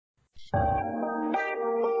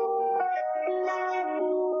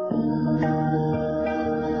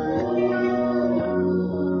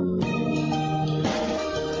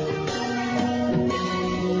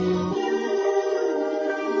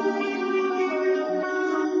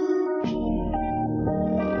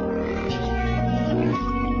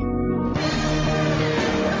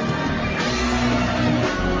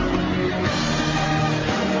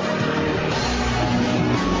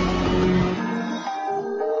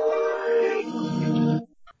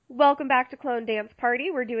Welcome back to Clone Dance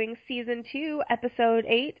Party. We're doing Season 2, Episode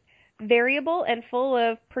 8, Variable and Full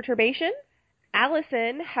of Perturbation.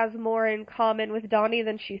 Allison has more in common with Donnie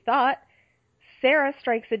than she thought. Sarah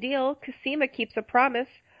strikes a deal. Cosima keeps a promise.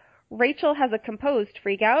 Rachel has a composed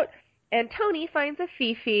freakout. And Tony finds a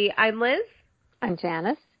Fifi. I'm Liz. I'm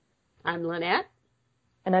Janice. I'm Lynette.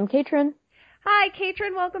 And I'm Katrin. Hi,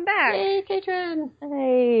 Katrin. Welcome back. Hey, Katrin.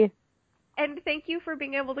 Hey. And thank you for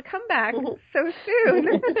being able to come back so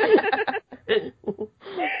soon.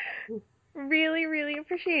 Really, really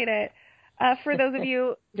appreciate it. For those of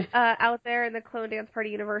you out there in the Clone Dance Party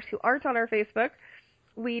universe who aren't on our Facebook,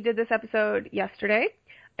 we did this episode yesterday,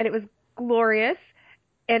 and it was glorious,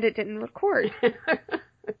 and it didn't record.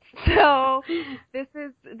 So this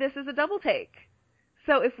is a double take.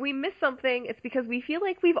 So if we miss something, it's because we feel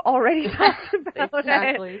like we've already talked about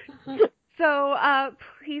it. So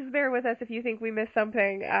please bear with us if you think we missed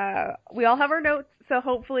something. We all have our notes, so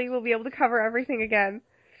hopefully we'll be able to cover everything again.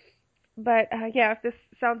 But yeah, if this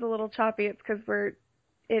sounds a little choppy, it's because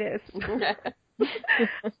it is.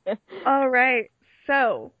 All right,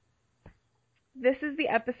 so this is the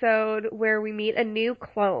episode where we meet a new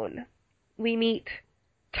clone. We meet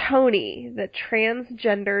Tony, the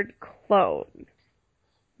transgendered clone.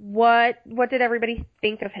 What did everybody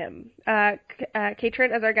think of him?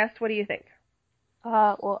 Katrin, as our guest, what do you think?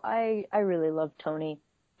 Well, I really love Tony.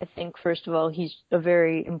 I think, first of all, he's a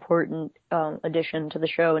very important addition to the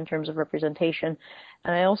show in terms of representation.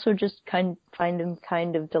 And I also just find him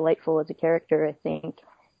kind of delightful as a character. I think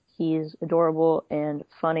he's adorable and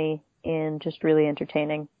funny and just really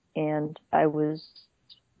entertaining. And I was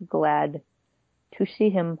glad to see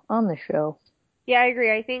him on the show. Yeah, I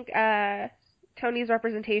agree. I think Tony's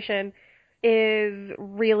representation is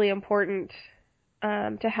really important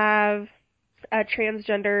to have a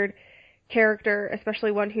transgendered character,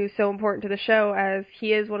 especially one who's so important to the show as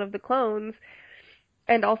he is one of the clones,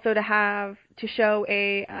 and also to show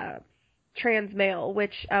a trans male,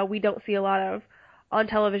 which we don't see a lot of on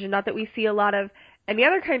television. Not that we see a lot of any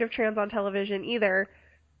other kind of trans on television either,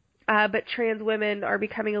 but trans women are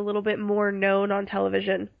becoming a little bit more known on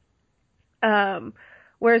television.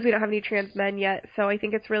 Whereas we don't have any trans men yet, so I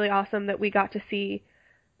think it's really awesome that we got to see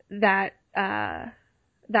that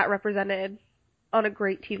represented on a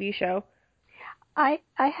great TV show. I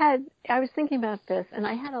was thinking about this, and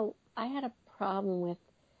I had a problem with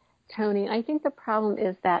Tony. I think the problem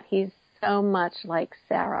is that he's so much like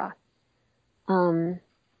Sarah.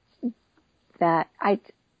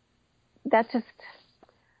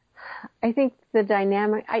 I think the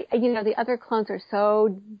dynamic, the other clones are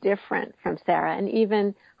so different from Sarah, and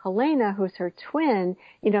even Helena, who's her twin,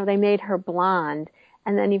 they made her blonde,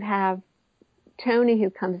 and then you have Tony who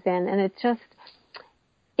comes in, and it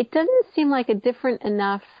doesn't seem like a different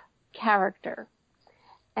enough character.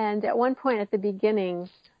 And at one point at the beginning,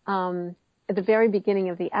 at the very beginning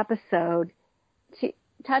of the episode,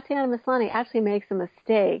 Tatiana Maslany actually makes a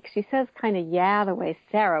mistake. She says kind of yeah the way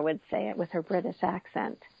Sarah would say it with her British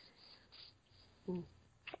accent.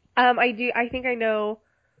 I think I know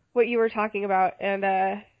what you were talking about, and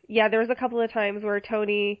yeah, there was a couple of times where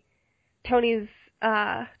Tony's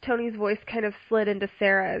voice kind of slid into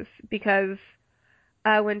Sarah's, because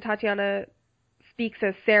when Tatiana speaks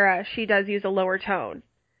as Sarah, she does use a lower tone,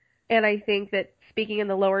 and I think that speaking in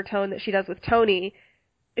the lower tone that she does with Tony,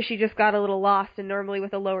 she just got a little lost, and normally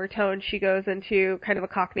with a lower tone she goes into kind of a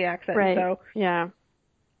Cockney accent. Right. So yeah.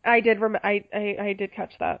 I did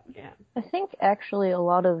catch that. Yeah. I think actually a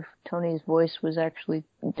lot of Tony's voice was actually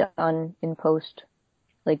done in post.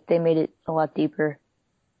 Like they made it a lot deeper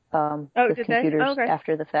with computers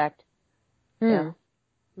after the fact. Mm.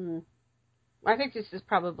 Yeah. Mm. I think this is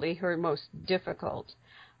probably her most difficult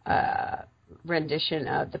rendition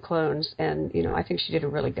of the clones, and I think she did a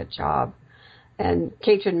really good job. And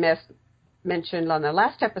Katrin mentioned on the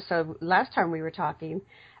last episode, last time we were talking,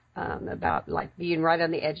 about like being right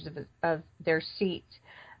on the edge of their seat,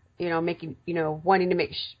 making, wanting to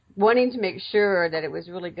make sure that it was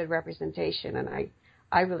really good representation. And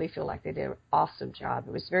I really feel like they did an awesome job.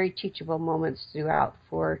 It was very teachable moments throughout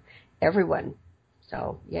for everyone.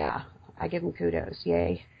 So yeah, I give them kudos.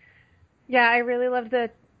 Yay. Yeah, I really loved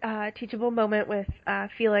the teachable moment with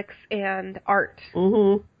Felix and Art.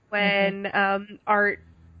 Mm-hmm. When Art,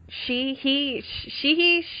 she,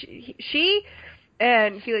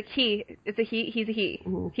 and Felix, it's a he, he's a he,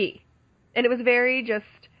 Mm-hmm. he. And it was very just,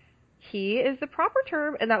 he is the proper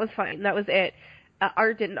term, and that was fine. That was it.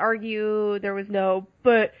 Art didn't argue. There was no,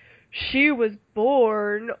 but she was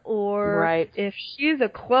born, or right. If she's a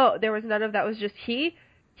clone. There was none of that. It was just he,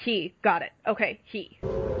 got it. Okay, he.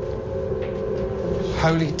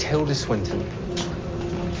 Holy Tilda Swinton.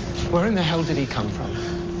 Where in the hell did he come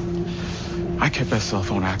from? I kept that cell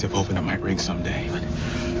phone active hoping it might ring someday, but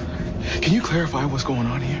can you clarify what's going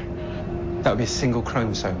on here? That would be a single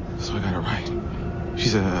chromosome. So I got it right.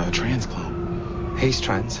 She's a trans clone. He's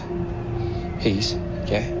trans. He's,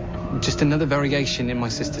 yeah. Just another variation in my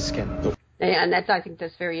sister's skin. And I think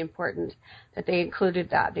that's very important that they included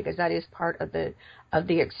that, because that is part of the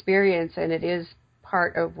experience, and it is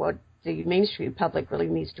part of what the mainstream public really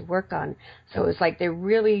needs to work on. So it's like they're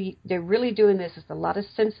really doing this with a lot of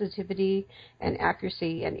sensitivity and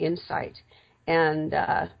accuracy and insight, and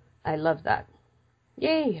I love that.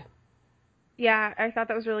 Yay! Yeah, I thought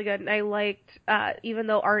that was really good, and I liked, even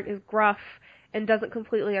though Art is gruff and doesn't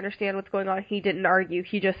completely understand what's going on, he didn't argue.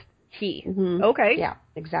 He just Mm-hmm. Okay. Yeah,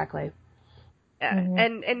 exactly.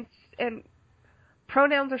 Mm-hmm. And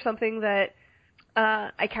pronouns are something that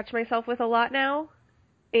I catch myself with a lot now,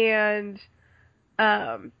 and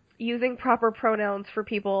using proper pronouns for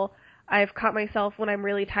people, I've caught myself when I'm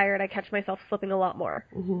really tired, I catch myself slipping a lot more.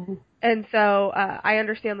 Mm-hmm. And so I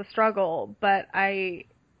understand the struggle, but I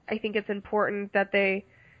think it's important that they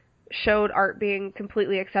showed Art being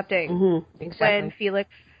completely accepting Mm-hmm. Exactly.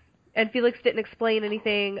 when Felix didn't explain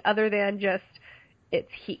anything other than just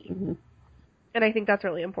it's he. Mm-hmm. And I think that's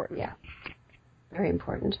really important. Yeah, very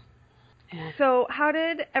important. So how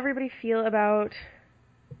did everybody feel about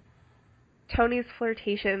Tony's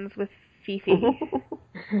flirtations with Fifi?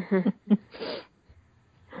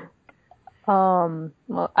 Well,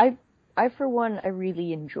 I for one, I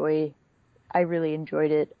really enjoyed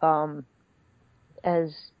it.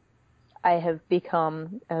 As I have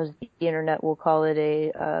become, as the internet will call it,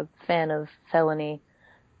 a fan of Felony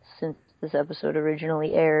since this episode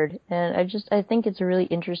originally aired, and I think it's a really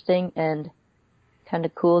interesting and kind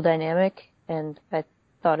of cool dynamic, and I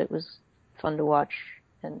thought it was fun to watch,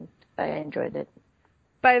 and I enjoyed it.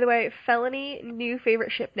 By the way, Felony, new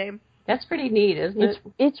favorite ship name. That's pretty neat, isn't it?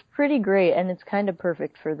 It's pretty great, and it's kind of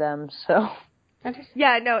perfect for them, so.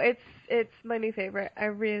 Yeah, no, it's my new favorite. I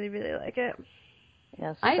really, really like it.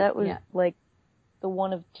 Yes, that was like the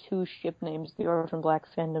one of two ship names the Orphan Black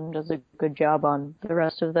fandom does a good job on. The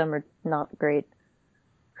rest of them are not great.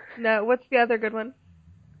 No, what's the other good one?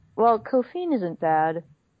 Well, Kofin isn't bad,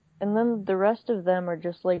 and then the rest of them are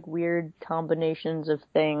just like weird combinations of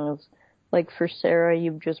things. Like for Sarah,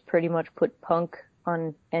 you just pretty much put punk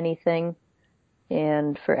on anything,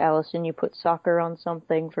 and for Allison, you put soccer on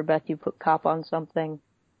something. For Beth, you put cop on something.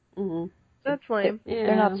 Mm-hmm. That's lame.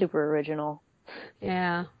 They're not super original.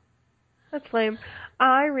 Yeah. That's lame.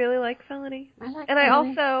 I really like Felony. I like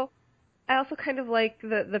Felony. Felony. I also kind of like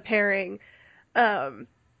the pairing,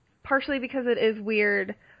 partially because it is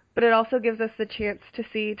weird, but it also gives us the chance to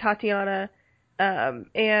see Tatiana,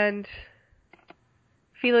 and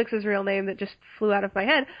Felix's real name that just flew out of my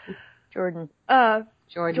head. Jordan.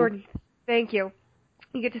 Jordan. Thank you.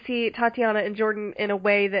 You get to see Tatiana and Jordan in a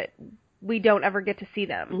way that we don't ever get to see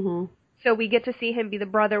them. Mm-hmm. So we get to see him be the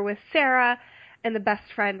brother with Sarah, and the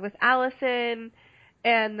best friend with Allison,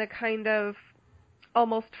 and the kind of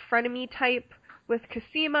almost frenemy type with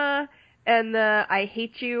Cosima, and the I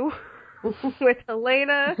hate you with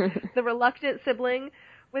Helena, the reluctant sibling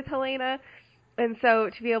with Helena. And so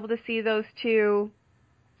to be able to see those two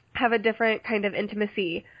have a different kind of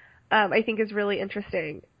intimacy, I think is really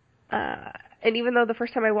interesting. And even though the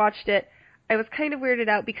first time I watched it, I was kind of weirded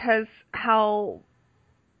out because how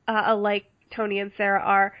alike Tony and Sarah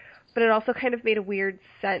are, but it also kind of made a weird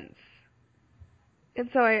sense. And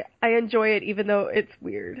so I enjoy it even though it's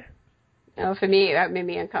weird. No, for me, that made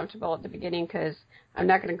me uncomfortable at the beginning because I'm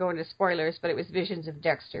not going to go into spoilers, but it was visions of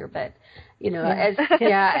Dexter. But, as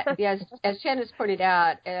Chen has pointed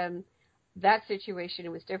out, that situation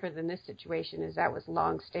was different than this situation, as that was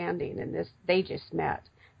long-standing, and they just met.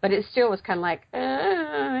 But it still was kind of like,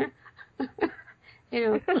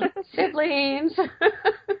 siblings.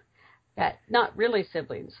 But not really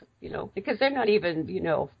siblings, because they're not even,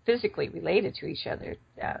 physically related to each other,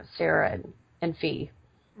 Sarah and Fee.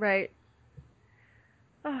 Right.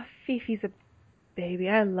 Oh, Fifi's a baby.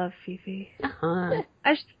 I love Fifi. Uh-huh.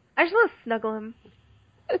 I just want to snuggle him.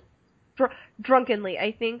 Drunkenly.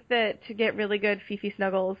 I think that to get really good Fifi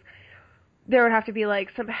snuggles, there would have to be like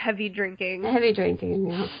some heavy drinking. Heavy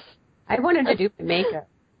drinking, yeah. I wanted to do my makeup.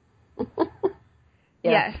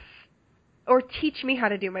 Yes. Or teach me how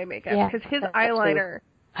to do my makeup, because his eyeliner.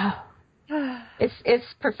 It's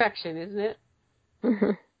perfection, isn't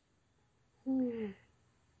it?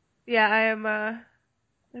 Yeah, I'm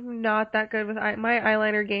not that good with my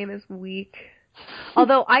eyeliner game is weak.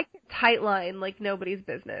 Although I can tightline like nobody's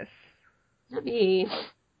business. Not me.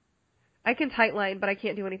 I can tightline, but I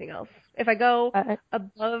can't do anything else. If I go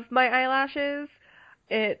above my eyelashes,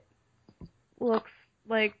 it looks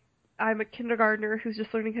like I'm a kindergartner who's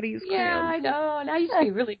just learning how to use Yeah, crayons. I know. And I used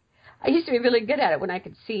to be really good at it when I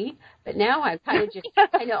could see, but now I'm kind of just,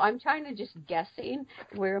 I'm trying to just guessing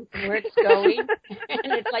where it's going,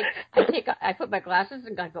 and it's like I put my glasses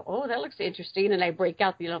and I go, oh, that looks interesting, and I break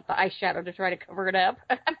out the eyeshadow to try to cover it up.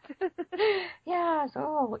 Yeah,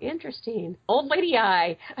 so interesting. Old lady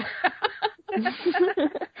eye.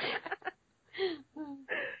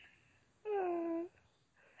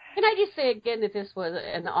 Can I just say again that this was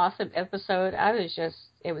an awesome episode? Yes.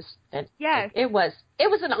 It was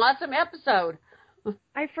an awesome episode.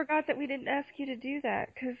 I forgot that we didn't ask you to do that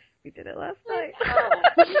because we did it last night.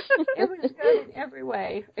 It was good in every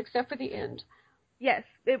way, except for the end. Yes,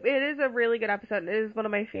 it is a really good episode. It is one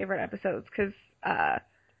of my favorite episodes because,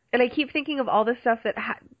 and I keep thinking of all the stuff that,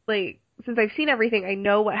 since I've seen everything, I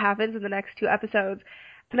know what happens in the next 2 episodes,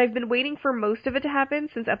 and I've been waiting for most of it to happen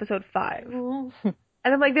since episode 5. Mm-hmm.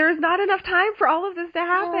 And I'm like, there is not enough time for all of this to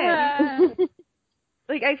happen.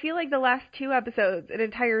 Like, I feel like the last 2 episodes, an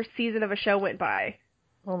entire season of a show went by.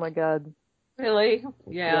 Oh my god. Really?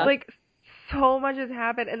 Yeah. Like, so much has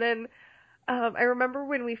happened. And then, I remember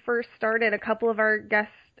when we first started, a couple of our guest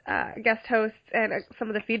hosts and some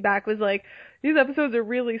of the feedback was like, these episodes are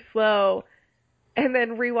really slow. And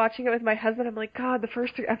then rewatching it with my husband, I'm like, God, the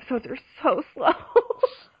first 3 episodes are so slow.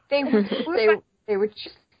 They were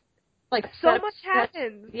just like so much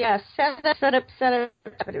happens. Yeah, set up, and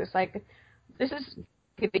it was like, this is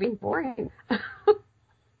getting boring.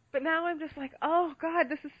 But now I'm just like, oh God,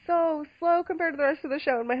 this is so slow compared to the rest of the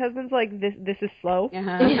show. And my husband's like, this is slow.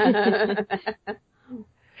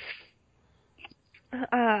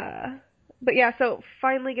 But yeah, so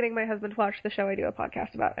finally getting my husband to watch the show I do a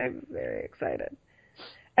podcast about. I'm very excited.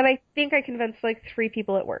 And I think I convinced like 3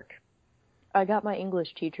 people at work. I got my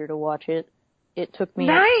English teacher to watch it. It took me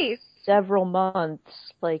several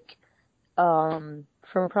months,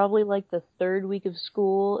 from probably like the 3rd week of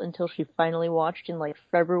school until she finally watched in like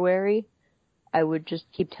February. I would just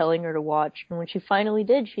keep telling her to watch, and when she finally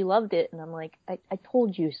did, she loved it, and I'm like, I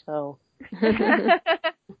told you so. This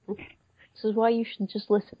is why you should just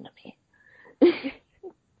listen to me.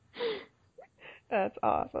 That's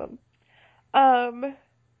awesome.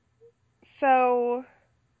 So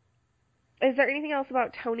is there anything else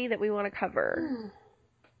about Tony that we want to cover?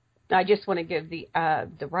 I just want to give the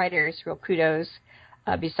writers real kudos.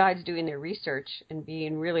 Besides doing their research and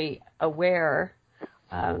being really aware,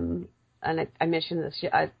 and I mentioned this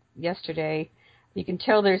yesterday, you can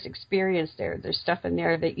tell there's experience there. There's stuff in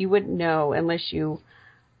there that you wouldn't know unless you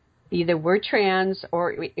either were trans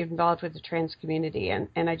or involved with the trans community. And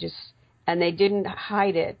they didn't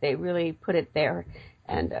hide it. They really put it there.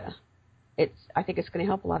 And I think it's going to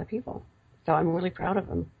help a lot of people. So I'm really proud of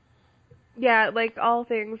them. Yeah, like all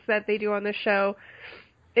things that they do on this show,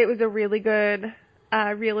 it was a really good,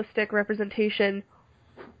 realistic representation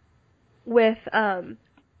with the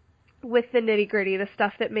nitty-gritty, the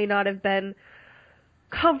stuff that may not have been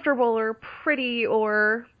comfortable or pretty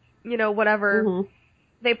or, whatever. Mm-hmm.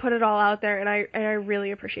 They put it all out there, and I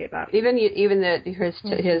really appreciate that. Even his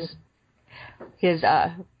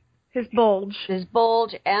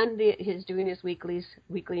bulge, and his doing his weekly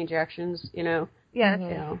injections, Yes.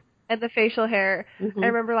 Mm-hmm. And the facial hair. Mm-hmm. I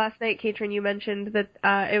remember last night, Katrin, you mentioned that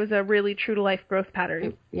it was a really true-to-life growth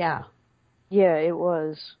pattern. Yeah. Yeah, it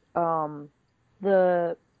was.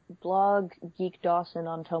 The blog Geek Dawson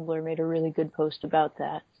on Tumblr made a really good post about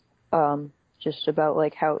that. Just about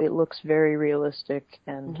like how it looks very realistic,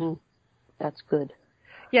 and mm-hmm. That's good.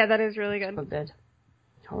 Yeah, that is really good. So good.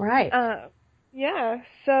 All right. Yeah,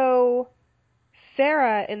 so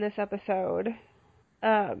Sarah in this episode,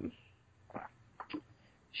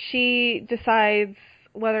 she decides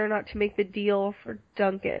whether or not to make the deal for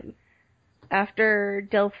Duncan after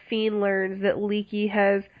Delphine learns that Leaky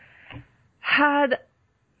has had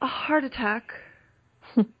a heart attack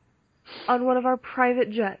on one of our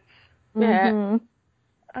private jets. Yeah.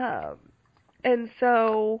 And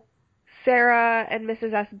so Sarah and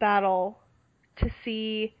Mrs. S battle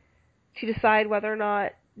to decide whether or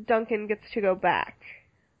not Duncan gets to go back.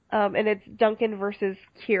 And it's Duncan versus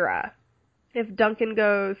Kira. If Duncan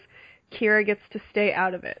goes, Kira gets to stay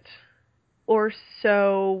out of it. Or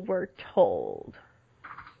so we're told.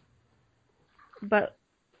 But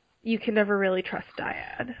you can never really trust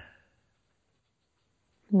Dyad.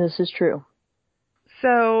 This is true.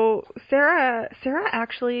 So Sarah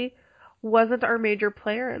actually wasn't our major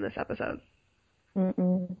player in this episode.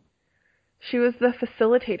 Mm-mm. She was the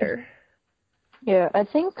facilitator. Yeah, I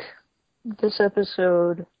think this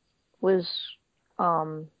episode was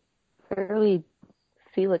fairly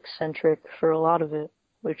Felix-centric for a lot of it.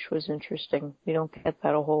 which was interesting. We don't get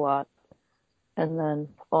that a whole lot. And then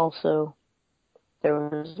also there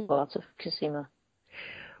was lots of Cosima.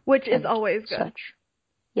 Which is always good. Such.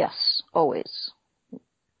 Yes, always.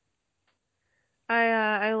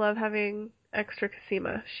 I love having extra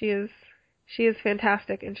Cosima. She is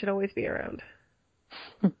fantastic and should always be around.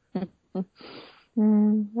 I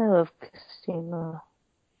love Cosima.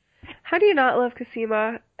 How do you not love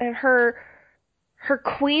Cosima and her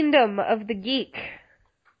queendom of the geek?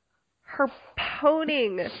 Her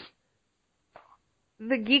poning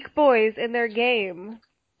the geek boys in their game,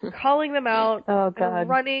 calling them out, and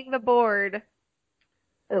running the board.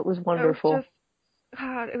 It was wonderful. It was just,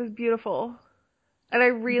 God, it was beautiful. And I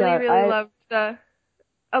really loved the...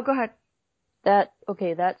 Oh, go ahead. That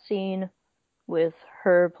scene with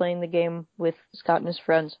her playing the game with Scott and his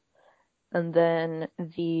friends, and then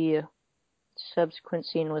the subsequent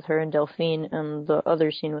scene with her and Delphine, and the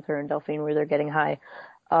other scene with her and Delphine where they're getting high.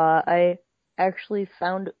 I actually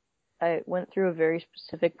I went through a very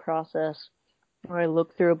specific process where I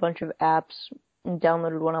looked through a bunch of apps and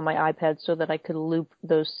downloaded one on my iPad so that I could loop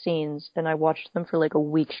those scenes, and I watched them for like a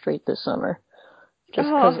week straight this summer. Just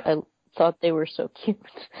because I thought they were so cute.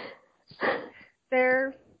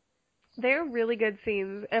 They're really good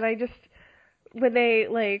scenes, and I just,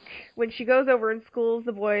 when she goes over and schools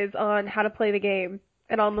the boys on how to play the game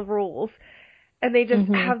and on the rules, and they just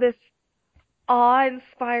have this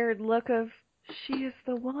awe-inspired look of, she is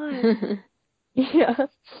the one. Yeah.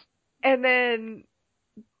 And then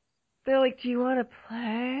they're like, do you want to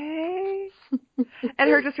play? And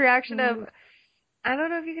her just reaction of, I don't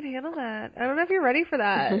know if you can handle that. I don't know if you're ready for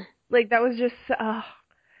that. Like, that was just, God,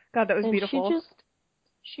 that was beautiful.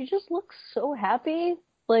 She just looks so happy.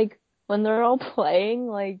 Like, when they're all playing,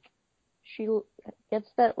 like, she gets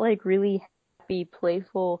that, like, really happy,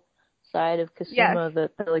 playful side of Cosima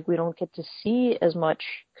that, like, we don't get to see as much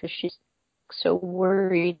because she's so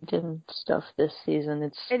worried and stuff this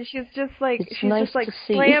season. And she's just like, nice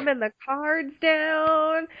slamming the cards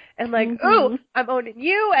down and like, oh, I'm owning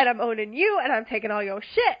you and I'm owning you and I'm taking all your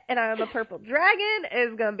shit and I'm a purple dragon.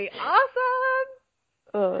 It's gonna be awesome.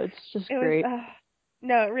 Oh, it's just great.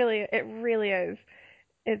 No, it really is.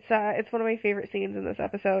 It's one of my favorite scenes in this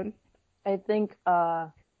episode. I think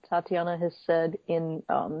Tatiana has said in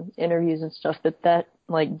interviews and stuff that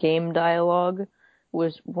like game dialogue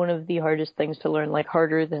was one of the hardest things to learn, like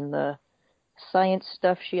harder than the science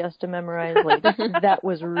stuff she has to memorize. Like that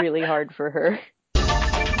was really hard for her.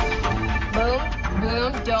 Boom,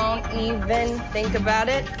 boom, don't even think about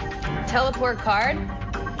it. Teleport card.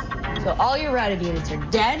 So all your Rowdy units are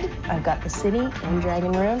dead. I've got the city and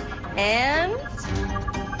Dragon Room and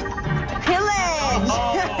pillage.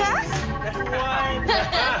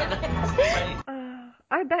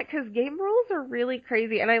 I bet, because game rules are really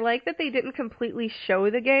crazy, and I like that they didn't completely show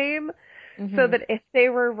the game, so that if they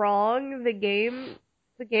were wrong, the game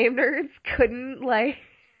nerds couldn't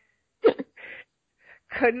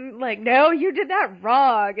no, you did that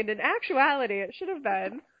wrong, and in actuality, it should have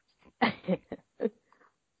been.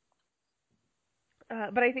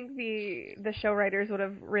 But I think the show writers would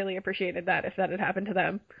have really appreciated that if that had happened to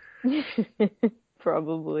them.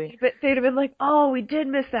 Probably. But they'd have been like, oh, we did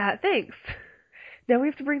miss that, thanks. Now we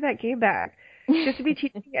have to bring that game back. Just to be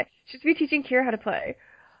teaching Kira how to play.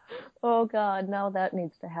 Oh God, now that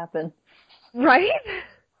needs to happen. Right?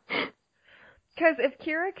 Because if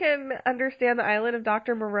Kira can understand the island of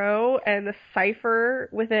Dr. Moreau and the cipher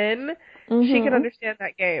within, she can understand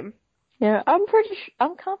that game. Yeah, I'm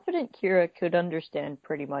confident Kira could understand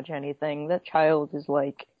pretty much anything. That child is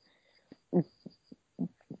like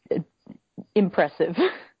impressive.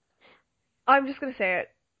 I'm just gonna say it.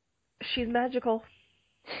 She's magical.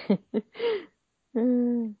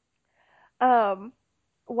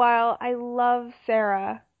 While I love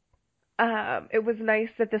Sarah, it was nice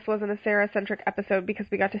that this wasn't a Sarah-centric episode because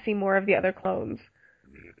we got to see more of the other clones.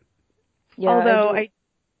 Yeah, although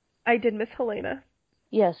I did miss Helena.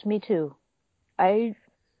 Yes, me too. I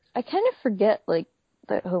kind of forget like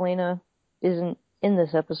that Helena isn't in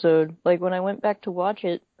this episode. Like when I went back to watch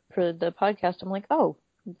it for the podcast, I'm like, oh,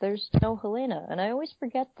 there's no Helena, and I always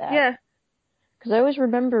forget that. Yeah. Because I always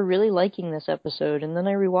remember really liking this episode, and then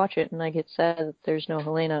I rewatch it and I get sad that there's no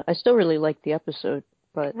Helena. I still really like the episode,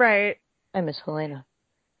 but right. I miss Helena.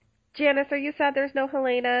 Janice, are you sad there's no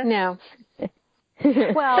Helena? No.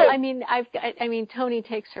 Well, I mean, Tony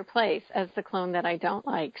takes her place as the clone that I don't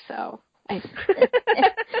like, so. I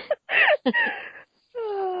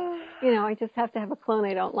just have to have a clone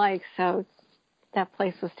I don't like, so that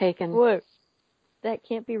place was taken. What? That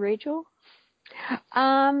can't be Rachel?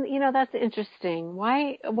 That's interesting.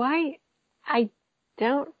 Why I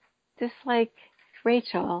don't dislike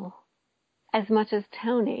Rachel as much as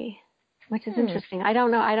Tony, which is interesting. I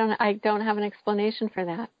don't know. I don't have an explanation for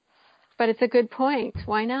that. But it's a good point.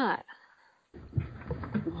 Why not?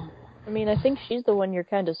 I mean, I think she's the one you're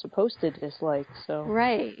kind of supposed to dislike, so.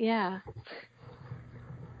 Right, yeah.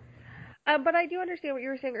 But I do understand what you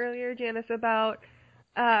were saying earlier, Janice, about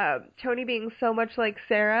Tony being so much like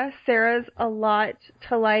Sarah. Sarah's a lot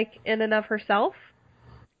to like in and of herself.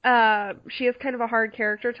 She is kind of a hard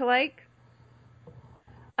character to like.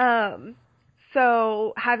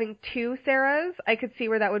 So having two Sarahs, I could see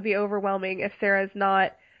where that would be overwhelming if Sarah's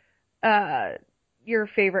not your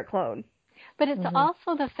favorite clone. But it's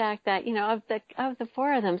also the fact that, of the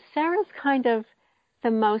four of them, Sarah's kind of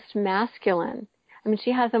the most masculine. I mean,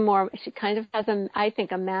 she kind of has I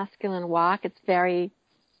think, a masculine walk. It's very...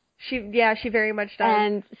 She very much does.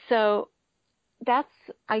 And so that's,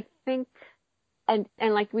 I think, and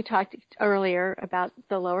like we talked earlier about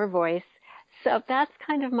the lower voice, so that's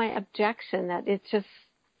kind of my objection, that it's just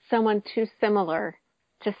someone too similar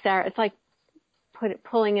to Sarah. It's like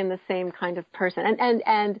pulling in the same kind of person.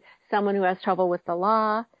 And someone who has trouble with the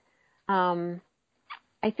law.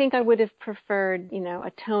 I think I would have preferred,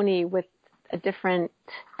 a Tony with a different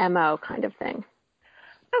MO kind of thing.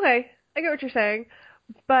 Okay, I get what you're saying,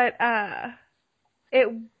 but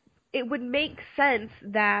it would make sense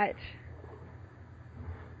that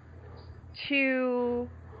two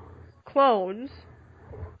clones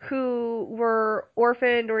who were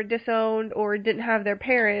orphaned or disowned or didn't have their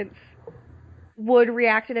parents would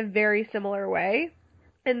react in a very similar way.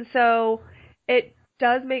 And so it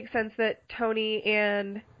does make sense that Tony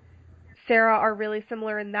and Sarah are really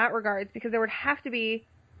similar in that regards, because there would have to be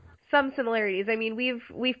some similarities. I mean,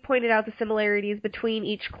 we've pointed out the similarities between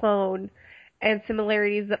each clone and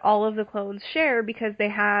similarities that all of the clones share because they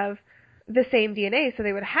have the same DNA, so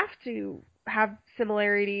they would have to have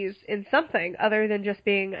similarities in something other than just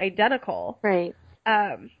being identical. Right.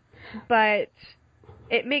 But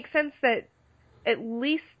it makes sense that at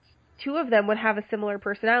least two of them would have a similar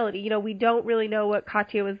personality. We don't really know what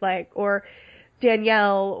Katya was like, or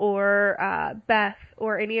Danielle, or Beth,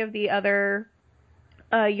 or any of the other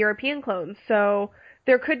European clones. So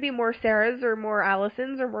there could be more Sarahs, or more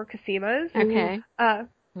Allisons, or more Casimas. Okay.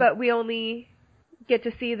 But we only get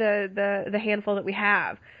to see the handful that we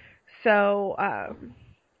have. So,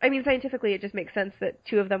 I mean, scientifically, it just makes sense that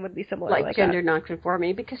two of them would be similar. Like gender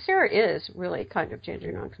nonconforming, because Sarah is really kind of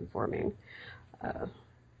gender nonconforming.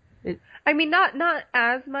 I mean, not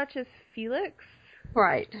as much as Felix.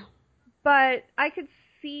 Right. But I could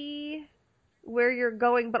see where you're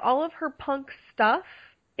going, but all of her punk stuff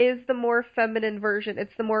is the more feminine version.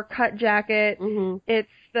 It's the more cut jacket. Mm-hmm. It's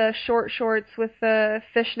the short shorts with the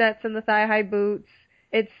fishnets and the thigh-high boots.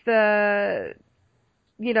 It's the,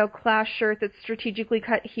 class shirt that's strategically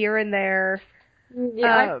cut here and there.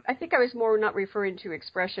 Yeah, I think I was more not referring to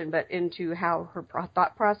expression, but into how her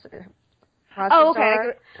thought process oh, okay.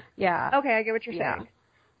 are. Yeah. Okay, I get what you're saying.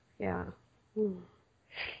 Yeah.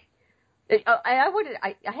 I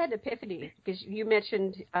had an epiphany because you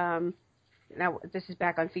mentioned, now this is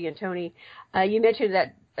back on Fee and Tony, you mentioned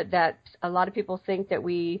that a lot of people think that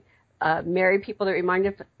we marry people that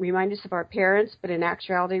remind us of our parents, but in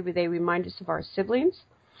actuality they remind us of our siblings.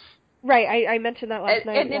 Right, I mentioned that last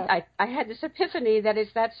night. And yeah. I had this epiphany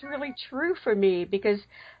that's really true for me, because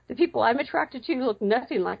the people I'm attracted to look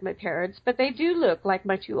nothing like my parents, but they do look like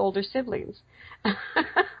my two older siblings.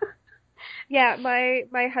 Yeah,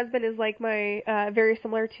 my husband is like very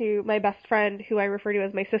similar to my best friend, who I refer to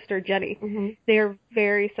as my sister, Jenny. Mm-hmm. They are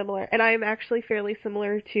very similar. And I am actually fairly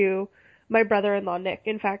similar to my brother-in-law, Nick.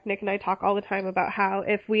 In fact, Nick and I talk all the time about how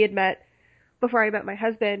if we had met before I met my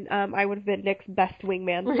husband, I would have been Nick's best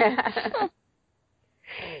wingman.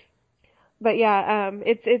 But yeah,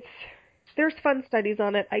 it's there's fun studies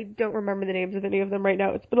on it. I don't remember the names of any of them right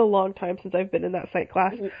now. It's been a long time since I've been in that psych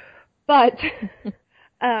class. But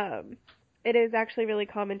it is actually really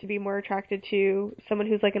common to be more attracted to someone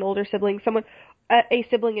who's like an older sibling, a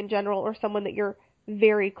sibling in general, or someone that you're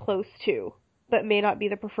very close to, but may not be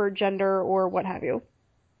the preferred gender or what have you.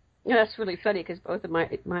 Yeah, that's really funny, because both of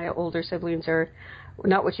my older siblings are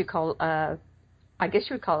not what you call, I guess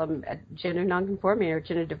you would call them gender nonconforming or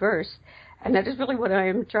gender diverse, and that is really what I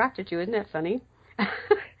am attracted to. Isn't that funny?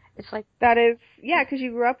 It's like that is, yeah, because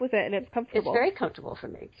you grew up with it and it's comfortable. It's very comfortable for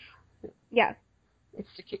me. Yeah. It's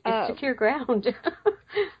secure ground.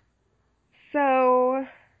 So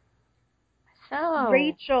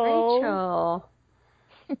Rachel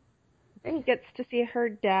gets to see her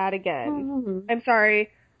dad again. Mm-hmm. I'm sorry,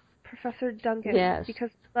 Professor Duncan. Yes.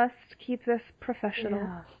 Because we must keep this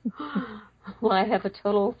professional. Yeah. Well, I have a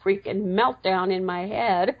total freaking meltdown in my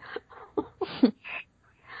head.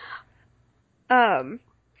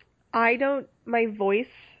 My voice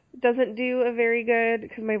doesn't do a very good,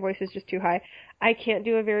 because my voice is just too high. I can't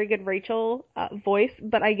do a very good Rachel voice,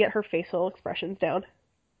 but I get her facial expressions down.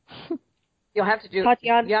 You'll have to do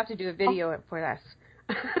Tatiana, you have to do a video for us.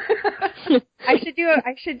 I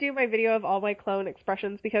should do my video of all my clone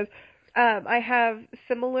expressions, because I have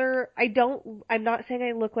similar. I'm not saying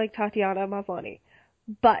I look like Tatiana Maslany,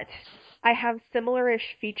 but I have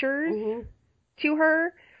similar-ish features to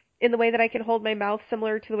her in the way that I can hold my mouth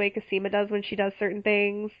similar to the way Cosima does when she does certain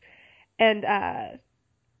things, and I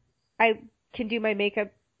can do my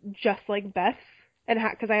makeup just like Beth, and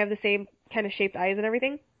because I have the same kind of shaped eyes and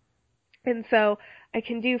everything. And so I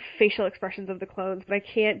can do facial expressions of the clones, but I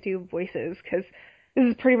can't do voices, because this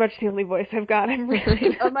is pretty much the only voice I've got. I'm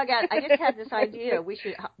really Oh my God! I just had this idea. We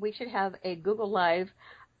should have a Google Live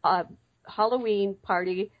Halloween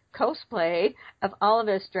party cosplay of all of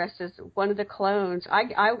us dressed as one of the clones.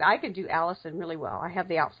 I could do Allison really well. I have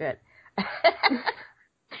the outfit.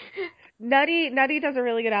 Nutty does a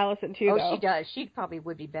really good Allison too. Oh, though. she does. She probably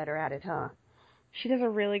would be better at it, huh? She does a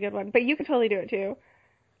really good one, but you could totally do it too.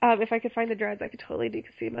 If I could find the dreads, I could totally do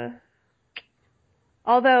Cosima.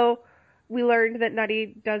 Although we learned that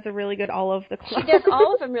Nutty does a really good all of the clones. She does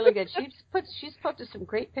all of them really good. She's posted some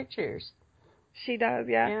great pictures. She does,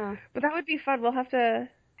 yeah. Yeah. But that would be fun. We'll have to.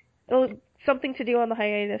 Something to do on the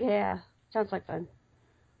hiatus. Yeah, sounds like fun.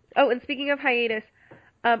 Oh, and speaking of hiatus,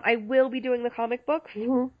 I will be doing the comic books.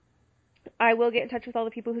 Mm-hmm. I will get in touch with all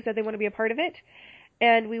the people who said they want to be a part of it,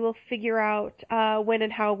 and we will figure out when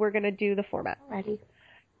and how we're going to do the format. Alrighty.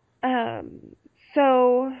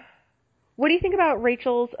 So, what do you think about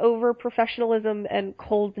Rachel's over-professionalism and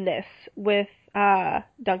coldness with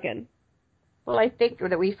Duncan? Well, I think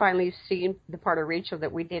that we finally seen the part of Rachel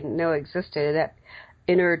that we didn't know existed, that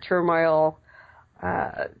inner turmoil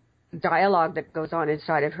dialogue that goes on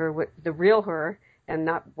inside of her with the real her and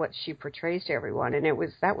not what she portrays to everyone. And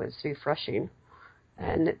that was refreshing.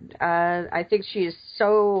 And I think she is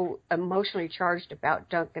so emotionally charged about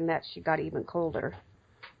Duncan that she got even colder.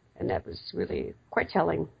 And that was really quite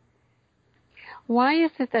telling. Why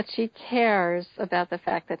is it that she cares about the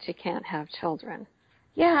fact that she can't have children?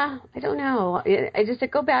 Yeah, I don't know. I just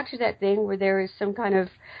go back to that thing where there is some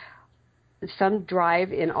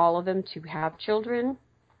drive in all of them to have children.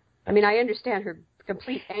 I mean, I understand her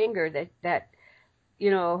complete anger that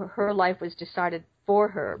her life was decided for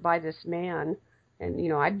her by this man,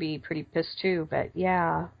 and I'd be pretty pissed too. But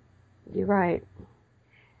yeah, you're right.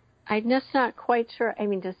 I'm just not quite sure. I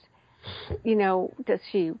mean, does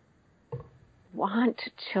she want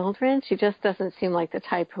children? She just doesn't seem like the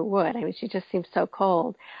type who would. I mean, she just seems so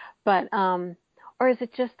cold. But or is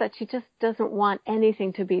it just that she just doesn't want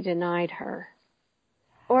anything to be denied her?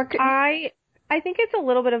 Or I think it's a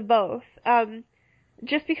little bit of both.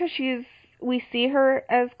 Just because we see her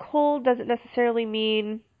as cold doesn't necessarily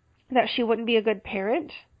mean that she wouldn't be a good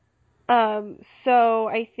parent. So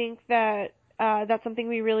I think that that's something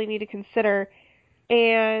we really need to consider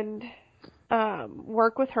and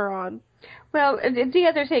work with her on. Well, the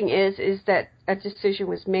other thing is that a decision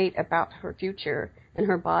was made about her future and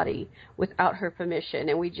her body without her permission,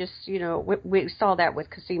 and we just, we saw that with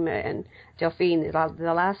Cosima and Delphine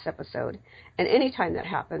the last episode. And anytime that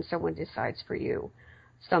happens, someone decides for you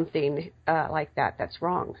something like that, that's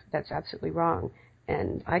wrong. That's absolutely wrong.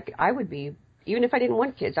 And I would be, even if I didn't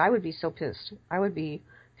want kids, I would be so pissed. I would be,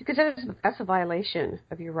 because that's a violation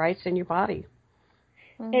of your rights and your body.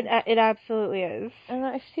 It absolutely is. And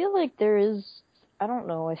I feel like there is, I don't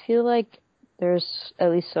know, I feel like there's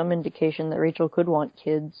at least some indication that Rachel could want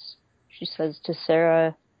kids. She says to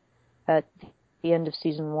Sarah at the end of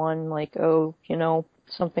season 1, like, oh,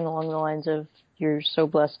 something along the lines of, you're so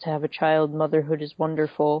blessed to have a child, motherhood is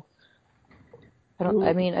wonderful.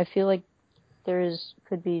 I mean, I feel like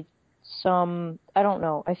could be some, I don't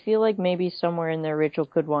know, I feel like maybe somewhere in there Rachel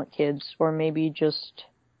could want kids, or maybe just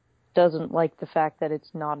doesn't like the fact that it's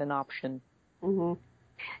not an option. Mm-hmm.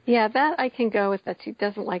 Yeah, that I can go with, that she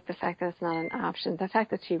doesn't like the fact that it's not an option. The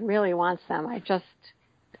fact that she really wants them, I just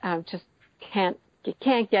can't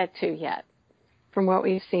get to yet from what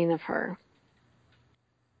we've seen of her.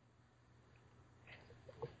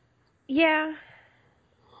 Yeah.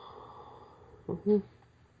 Mm-hmm.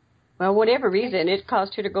 Well, whatever reason, it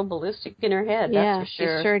caused her to go ballistic in her head. Yeah, that's for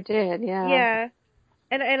sure. She sure did. Yeah. Yeah,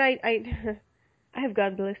 and I have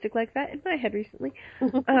gone ballistic like that in my head recently.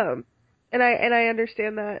 And I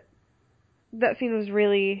understand that scene was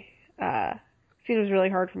really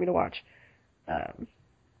hard for me to watch.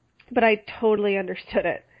 But I totally understood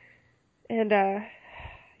it. And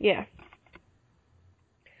yeah.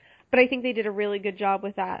 But I think they did a really good job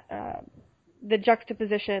with that. The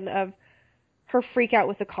juxtaposition of her freak out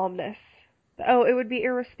with the calmness. Oh, it would be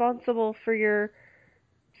irresponsible for your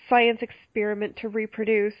science experiment to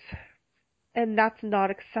reproduce, and that's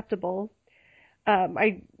not acceptable.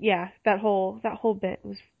 That whole bit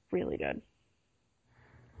was really good.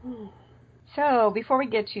 So before we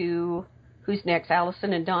get to who's next,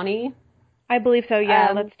 Allison and Donnie? I believe so.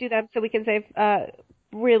 Yeah, let's do them so we can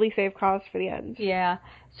really save costs for the end. Yeah.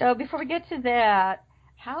 So before we get to that,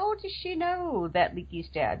 how does she know that Leaky's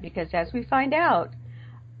dead? Because as we find out,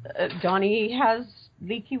 Donnie has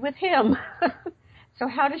Leaky with him. So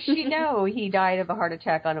how does she know he died of a heart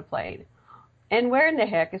attack on a plane? And where in the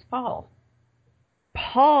heck is Paul?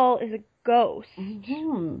 Paul is a ghost.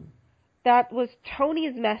 Mm-hmm. That was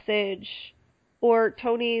Tony's message, or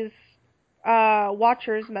Tony's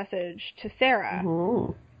Watcher's message to Sarah.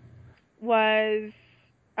 Mm-hmm. Was,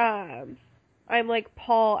 I'm like,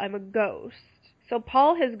 Paul, I'm a ghost. So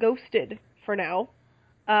Paul has ghosted for now,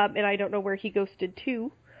 and I don't know where he ghosted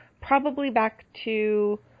to. Probably back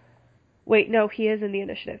to... Wait, no, he is in the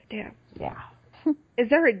initiative. Damn. Yeah. Is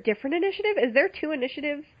there a different initiative? Is there two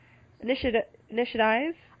initiatives? Initiatives?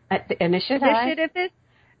 Initiative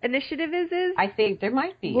is? I think there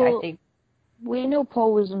might be. Well, I think we know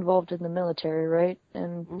Paul was involved in the military, right?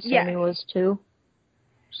 And Sammy was too.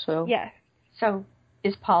 So yes. So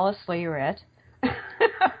is Paul a slayerette?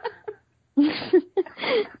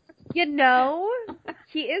 You know,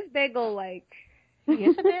 he is bagel-like. He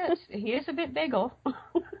is a bit. He is a bit bagel.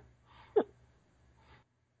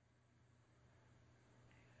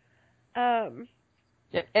 And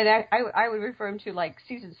I would refer him to like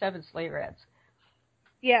season 7 slayerettes.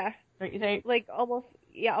 Yeah. Don't you think? Like almost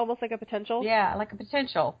like a potential. Yeah, like a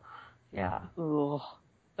potential. Yeah. Ugh.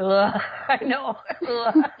 Ugh. I know.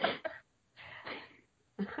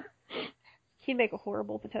 He'd make a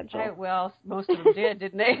horrible potential. Well, most of them did,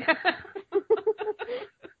 didn't they?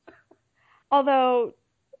 Although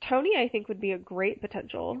Tony, I think, would be a great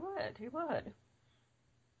potential. He would.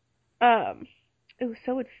 Ooh,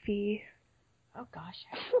 so would Fee. Oh gosh.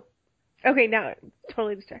 Okay, now I'm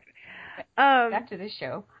totally distracted. Back to this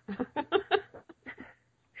show.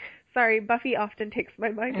 Sorry, Buffy often takes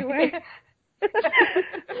my mind away.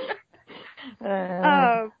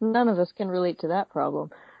 None of us can relate to that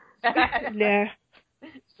problem. Nah.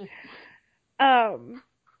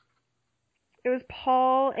 It was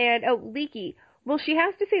Paul and Leaky. Well, she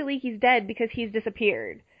has to say Leaky's dead because he's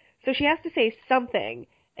disappeared. So she has to say something.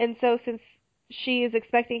 And so since she is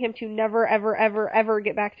expecting him to never, ever, ever, ever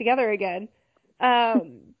get back together again,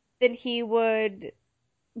 then he would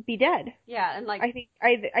be dead. Yeah, and like I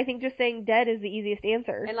think just saying dead is the easiest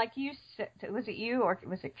answer. And like you said, was it you or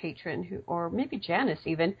was it Katrin who, or maybe Janice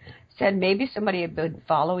even, said maybe somebody had been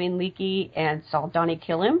following Leaky and saw Donnie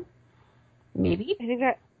kill him? Maybe.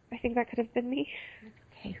 I think that could have been me.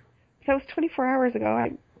 Okay. That was 24 hours ago.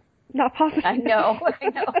 I'm not positive. I know.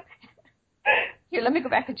 Here, let me go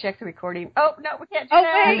back and check the recording. Oh no, we can't do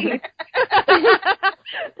that. Wait.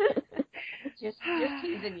 just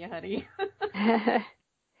teasing you, honey.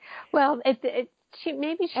 Well, she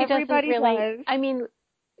Everybody doesn't really. does. I mean,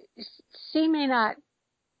 she may not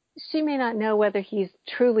know whether he's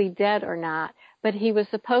truly dead or not, but he was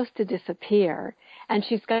supposed to disappear, and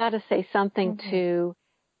she's got to say something to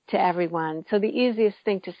everyone. So the easiest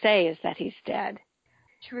thing to say is that he's dead.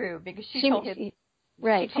 True, because she told him.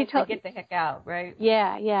 Right. She told him to get the heck out, right?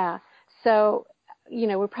 Yeah. So,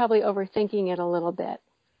 we're probably overthinking it a little bit.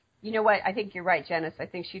 You know what? I think you're right, Janice. I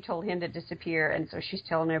think she told him to disappear, and so she's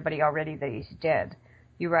telling everybody already that he's dead.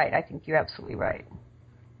 You're right. I think you're absolutely right.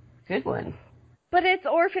 Good one. But it's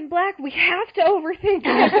Orphan Black. We have to overthink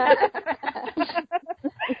it.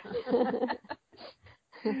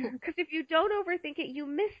 Because if you don't overthink it, you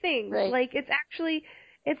miss things. Right. Like,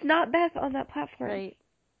 it's not Beth on that platform. Right.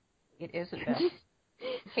 It isn't Beth.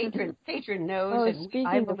 Katrin knows, and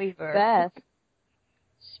I believe her. Beth.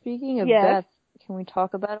 Speaking of Beth, can we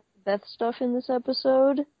talk about Beth stuff in this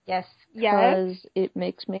episode? Yes. Because it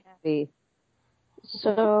makes me happy.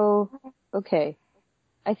 So, okay.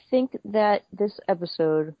 I think that this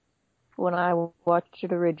episode, when I watched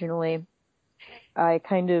it originally, I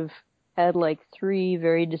kind of had like 3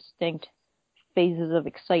 very distinct phases of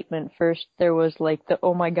excitement. First, there was like the,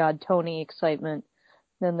 oh my god, Tony excitement.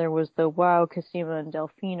 Then there was the, wow, Cosima and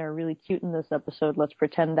Delphine are really cute in this episode. Let's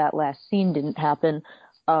pretend that last scene didn't happen.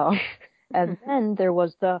 And then there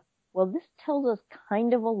was the, well, this tells us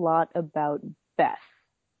kind of a lot about Beth.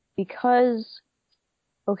 Because,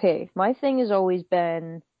 okay, my thing has always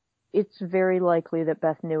been, it's very likely that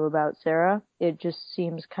Beth knew about Sarah. It just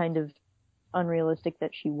seems kind of unrealistic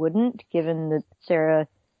that she wouldn't, given that Sarah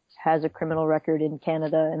has a criminal record in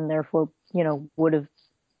Canada and therefore, would have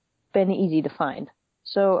been easy to find.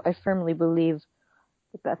 So I firmly believe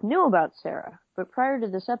that Beth knew about Sarah. But prior to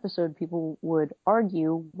this episode, people would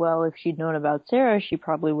argue, well, if she'd known about Sarah, she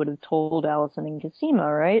probably would have told Allison and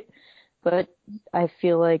Cosima, right? But I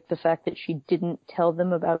feel like the fact that she didn't tell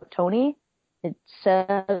them about Tony, it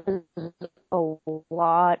says a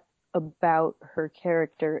lot about her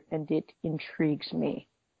character, and it intrigues me.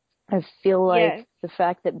 I feel like the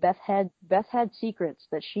fact that Beth had secrets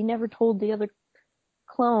that she never told the other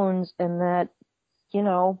clones, and that,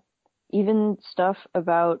 even stuff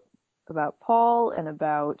about Paul and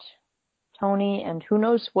about Tony and who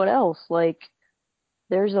knows what else, like,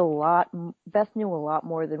 there's a lot. Beth knew a lot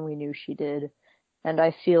more than we knew she did, and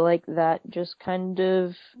I feel like that just kind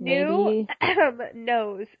of maybe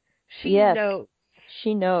knows. Knows.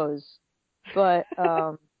 She knows, but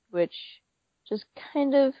which just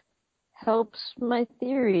kind of helps my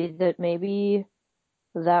theory that maybe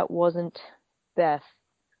that wasn't Beth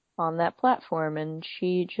on that platform, and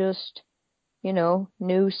she just,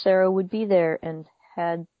 knew Sarah would be there and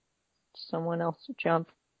had someone else to jump.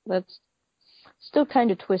 That's still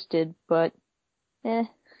kind of twisted, but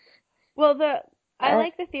Well, I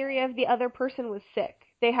like the theory of the other person was sick.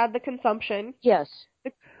 They had the consumption. Yes.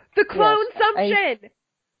 The clone-sumption!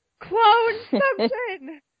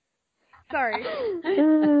 Clone-sumption! Sorry.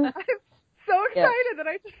 I'm so excited that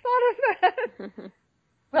I just thought of that.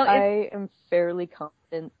 Well, I am fairly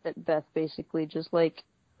confident that Beth basically just,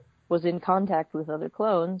 was in contact with other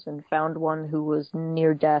clones and found one who was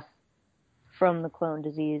near death from the clone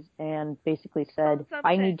disease and basically said,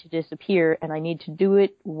 I need to disappear and I need to do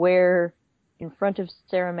it in front of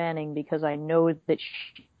Sarah Manning, because I know that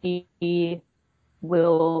she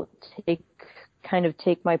will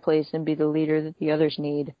take my place and be the leader that the others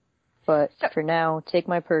need. But for now, take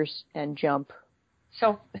my purse and jump.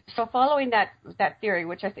 So following that theory,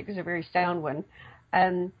 which I think is a very sound one,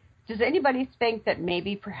 does anybody think that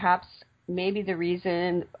maybe the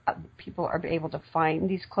reason people are able to find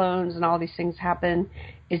these clones and all these things happen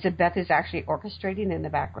is that Beth is actually orchestrating in the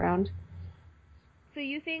background? So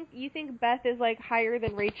you think Beth is higher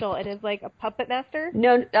than Rachel and is a puppet master?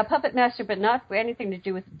 No, a puppet master, but not for anything to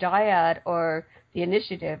do with Dyad or the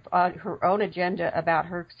Initiative. On her own agenda about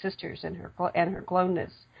her sisters and her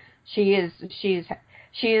cloneness. She is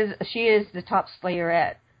the top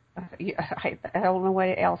slayerette. I don't know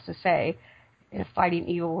what else to say. Fighting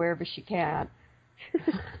evil wherever she can.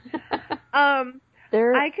 I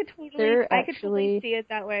could totally see it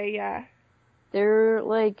that way. Yeah. There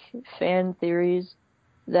are fan theories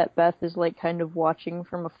that Beth is kind of watching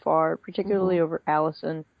from afar, particularly over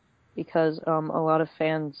Allison, because a lot of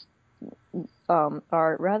fans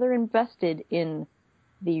are rather invested in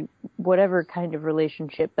the whatever kind of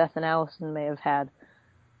relationship Beth and Allison may have had.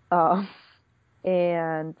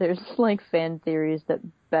 And there's fan theories that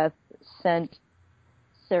Beth sent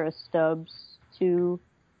Sarah Stubbs to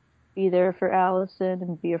be there for Allison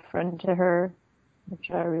and be a friend to her, which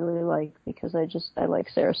I really like, because I like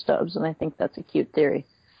Sarah Stubbs, and I think that's a cute theory.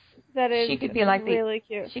 That is really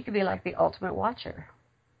cute. She could be like the ultimate watcher.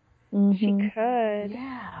 Mm-hmm. She could.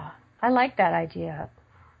 Yeah. I like that idea.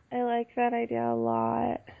 I like that idea a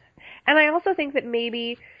lot. And I also think that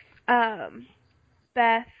maybe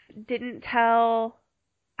Beth didn't tell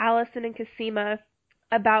Allison and Cosima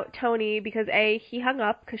about Tony because he hung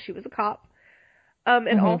up because she was a cop.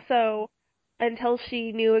 And also until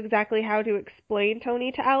she knew exactly how to explain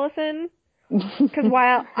Tony to Allison. Because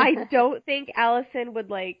while I don't think Allison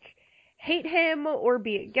would hate him or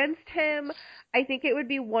be against him, I think it would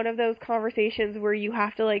be one of those conversations where you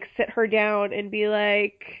have to sit her down and be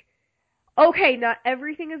okay, not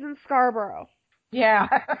everything is in Scarborough. Yeah.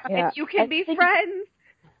 And you can be friends.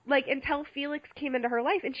 Until Felix came into her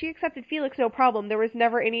life, and she accepted Felix no problem. There was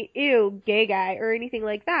never any, ew, gay guy, or anything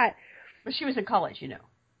like that. But she was in college,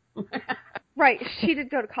 Right, she did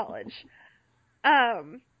go to college.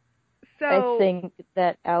 So I think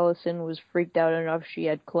that Allison was freaked out enough she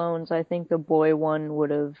had clones. I think the boy one would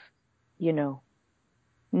have,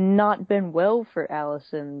 not been well for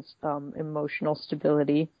Allison's emotional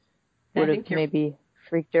stability. Would have maybe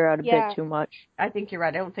freaked her out a bit too much. I think you're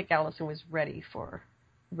right. I don't think Allison was ready for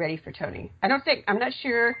Tony. I'm not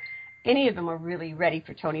sure any of them are really ready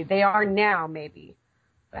for Tony. They are now, maybe,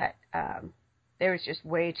 but there was just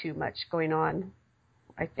way too much going on,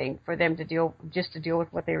 I think, for them to deal with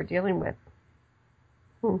what they were dealing with.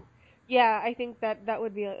 Yeah, I think that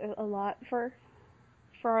would be a lot for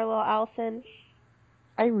our little Allison.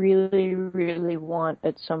 I really, really want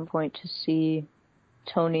at some point to see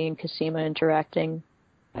Tony and Cosima interacting.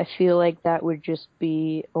 I feel like that would just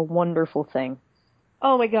be a wonderful thing.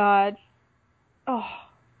 Oh my god. Oh,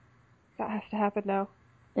 that has to happen now.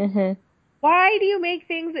 Mhm. Why do you make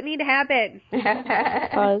things that need to happen?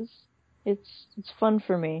 Because it's fun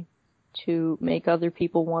for me to make other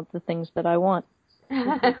people want the things that I want.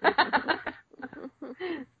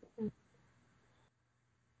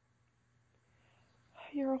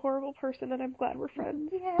 You're a horrible person, and I'm glad we're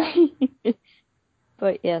friends. Yeah.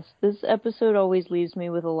 But yes, this episode always leaves me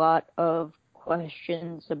with a lot of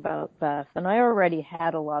questions about Beth, and I already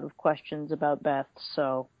had a lot of questions about Beth,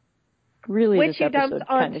 so really Which this you dumped episode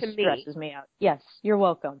kind of onto me. stresses me out. Yes, you're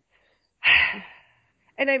welcome.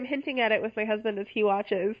 And I'm hinting at it with my husband as he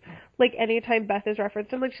watches. Like, anytime Beth is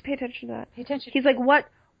referenced, I'm like, just pay attention to that. Pay attention. He's like, what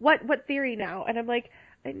theory now? And I'm like,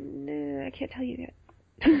 I can't tell you yet.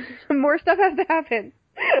 More stuff has to happen.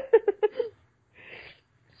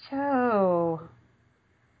 So...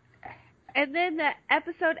 And then the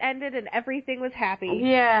episode ended and everything was happy.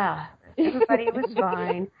 Yeah, everybody was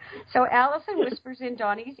fine. So Allison whispers in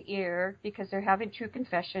Donnie's ear because they're having true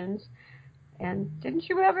confessions. And didn't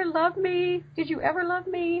you ever love me? Did you ever love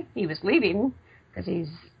me? He was leaving because he's...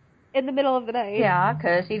 In the middle of the night. Yeah,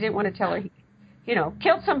 because he didn't want to tell her he,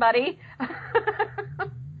 killed somebody.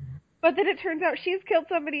 But then it turns out she's killed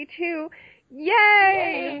somebody too. Yay!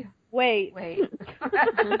 Yay. Wait.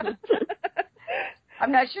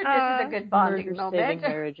 I'm not sure this is a good bonding moment. Saving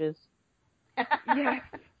marriages. Yes.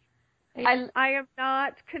 I am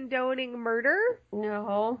not condoning murder.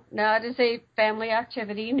 No, not as a family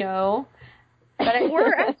activity, no. But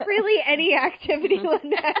or as really any activity,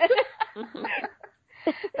 Lynette.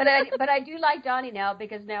 But I do like Donnie now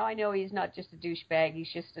because now I know he's not just a douchebag,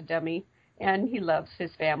 he's just a dummy. And he loves his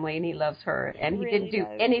family and he loves her. And he really didn't do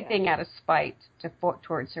anything out of spite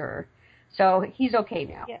towards her. So he's okay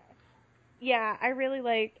now. Yeah, I really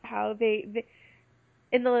like how they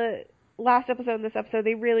in the last episode and this episode,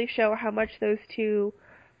 they really show how much those two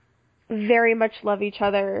very much love each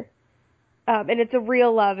other. And it's a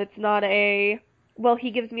real love. It's not he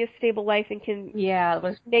gives me a stable life and can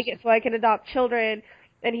make it so I can adopt children.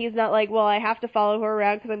 And he's not like, well, I have to follow her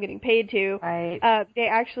around because I'm getting paid to. Right. They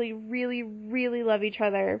actually really, really love each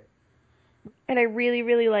other. And I really,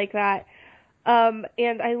 really like that.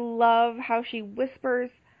 And I love how she whispers,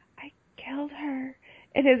 I killed her,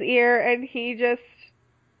 in his ear, and he just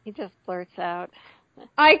blurts out,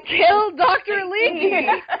 I killed Dr.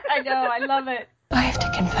 Leakey! I know, I love it. I have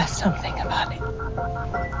to confess something about it.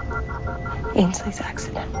 Ainsley's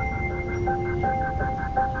accident.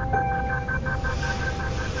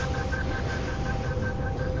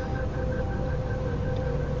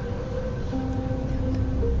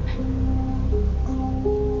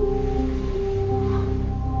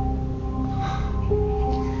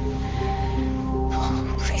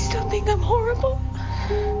 Please don't think I'm horrible.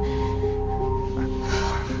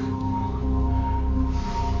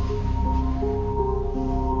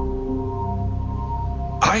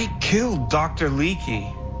 I killed Dr.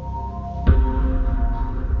 Leakey.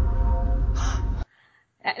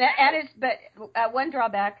 But one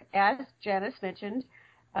drawback, as Janice mentioned,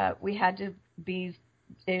 we had to be,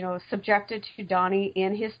 subjected to Donnie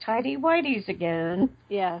in his tidy whities again.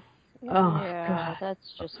 Yes. Oh, yeah, God.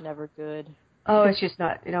 that's just never good. Oh, it's just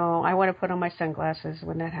not, I want to put on my sunglasses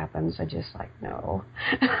when that happens. I just no.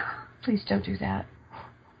 Please don't do that.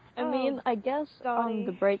 I mean, I guess Donnie. on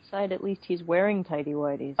the bright side, at least he's wearing tidy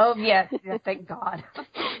whities. Oh, yes. Yeah, thank God.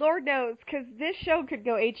 Lord knows, because this show could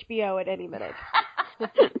go HBO at any minute.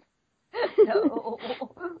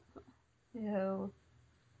 No.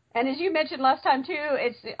 And as you mentioned last time too,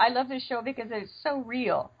 I love this show because it's so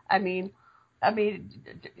real. I mean,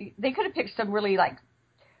 they could have picked some really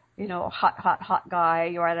hot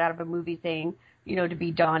guy right out of a movie thing, to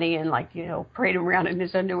be Donnie and parade him around in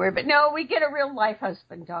his underwear. But no, we get a real life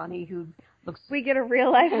husband Donnie who looks. We get a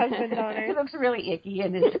real life husband Donnie. He looks really icky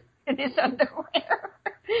in his underwear.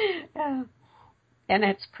 Yeah. And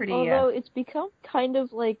it's pretty. Although it's become kind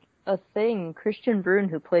of like a thing. Christian Brune,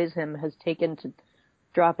 who plays him, has taken to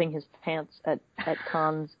dropping his pants at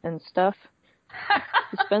cons and stuff.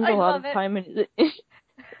 He spends a lot of time in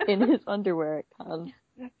his underwear at cons.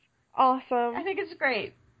 That's awesome. I think it's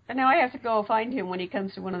great. And now I have to go find him when he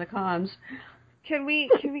comes to one of the cons. Can we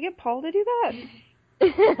get Paul to do that?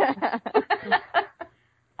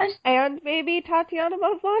 And maybe Tatiana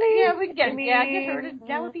Maslany? Yeah, we can get her to.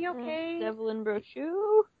 That would be okay. Devlin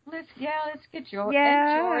Brochu. Let's get Jordan.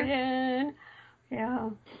 Yeah. Jordan. Yeah.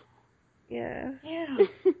 Yeah. Yeah.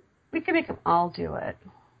 We can make them all do it.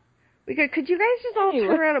 We could. Could you guys just all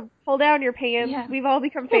turn around and pull down your pants? Yeah. We've all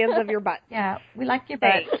become fans of your butts. Yeah, we like your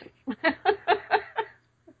butts.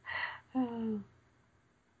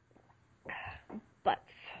 Butts.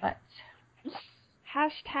 Butts.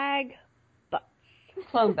 Hashtag butts.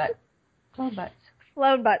 Clone butt. Clone butts.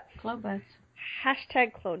 Clone butts. Clone butts.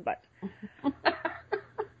 Hashtag clone butts.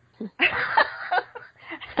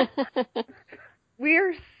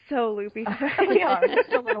 We're so loopy today. We are,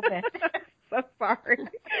 just a little bit. So sorry.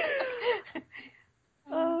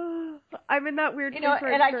 Oh, I'm in that weird place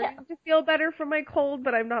where and I'm starting to feel better from my cold,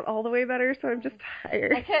 but I'm not all the way better, so I'm just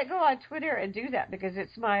tired. I can't go on Twitter and do that because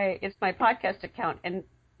it's my podcast account, and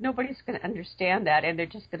nobody's going to understand that, and they're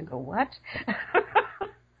just going to go, what?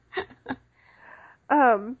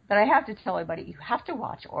 But I have to tell everybody, you have to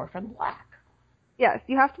watch Orphan Black. Yes,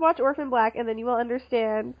 you have to watch Orphan Black, and then you will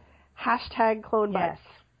understand hashtag clone butts.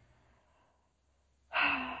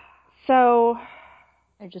 So...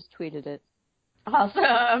 I just tweeted it. Awesome.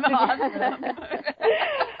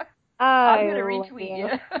 I'm going to retweet you.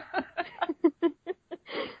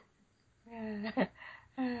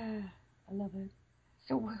 I love it.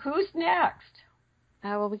 So who's next?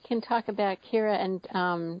 Well, we can talk about Kira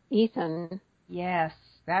and Ethan. Yes,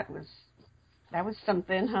 that was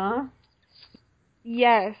something, huh?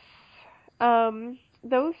 Yes.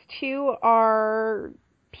 Those two are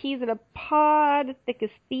peas in a pod, thick as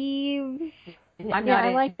thieves.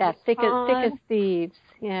 I like that. Thick as thieves.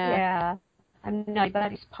 Yeah. Yeah. I'm not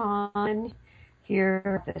anybody's pawn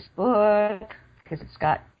here, this book, because it's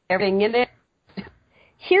got everything in it.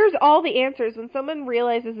 Here's all the answers. When someone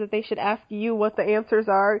realizes that they should ask you what the answers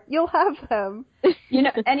are, you'll have them.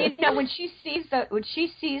 When she sees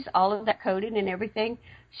all of that coding and everything,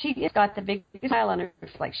 she just got the big smile on her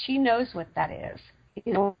face, like she knows what that is.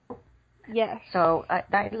 Yes. So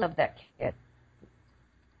I love that kid.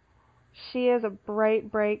 She is a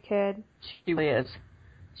bright, bright kid. She really is.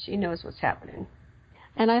 She knows what's happening.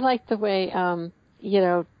 And I like the way,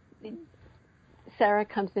 Sarah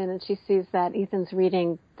comes in and she sees that Ethan's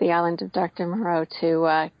reading The Island of Dr. Moreau to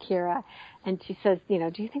Kira, and she says, do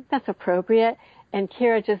you think that's appropriate? And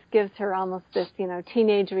Kira just gives her almost this,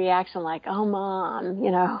 teenage reaction like, oh, Mom,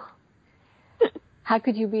 how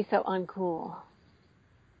could you be so uncool?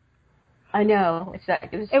 I know.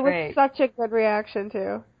 It was such a good reaction,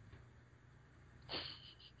 too.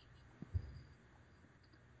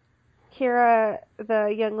 Kira,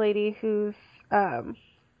 the young lady who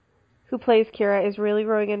plays Kira, is really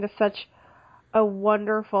growing into such a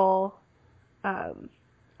wonderful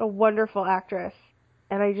actress,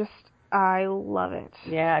 and I love it.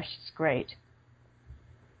 Yeah, she's great.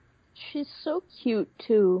 She's so cute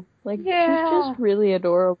too. She's just really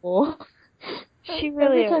adorable. She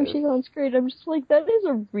really is. Every time she's on screen, I'm just like, that is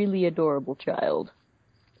a really adorable child.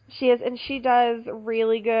 She is, and she does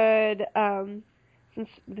really good. Since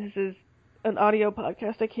this is an audio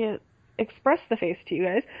podcast, I can't express the face to you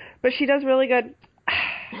guys, but she does really good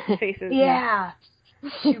faces. Yeah,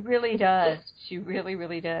 she really does. She really,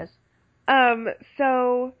 really does.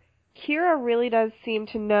 So Kira really does seem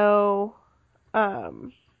to know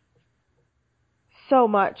so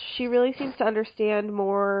much. She really seems to understand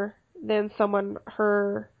more than someone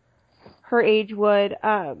her age would.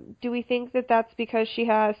 Do we think that that's because she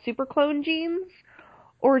has super clone genes,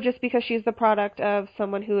 or just because she's the product of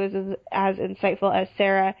someone who is as insightful as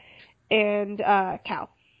Sarah and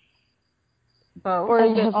Cal? Both. Or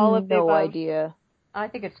is it all of the above? No idea. I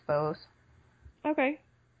think it's both. Okay.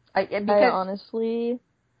 I honestly,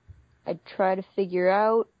 I try to figure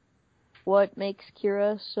out what makes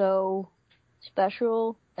Kira so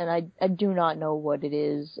special, and I do not know what it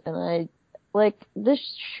is. And this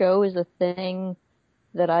show is a thing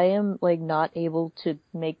that I am, not able to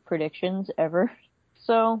make predictions ever.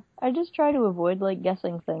 So I just try to avoid,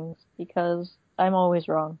 guessing things, because I'm always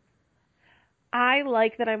wrong. I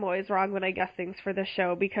like that I'm always wrong when I guess things for this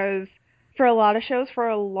show, because for a lot of shows for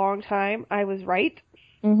a long time, I was right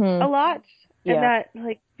a lot, and that,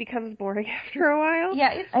 becomes boring after a while.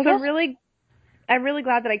 Yeah, I'm really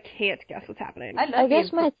glad that I can't guess what's happening. I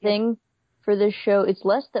guess my thing for this show, it's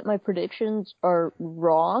less that my predictions are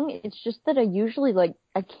wrong, it's just that I usually,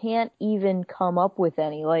 I can't even come up with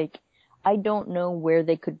any, I don't know where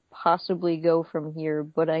they could possibly go from here,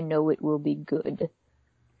 but I know it will be good,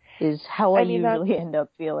 is how I usually end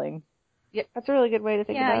up feeling. Yeah, that's a really good way to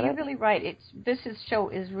think about it. Yeah, you're really right. This show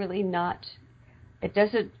is really not, it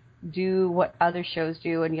doesn't do what other shows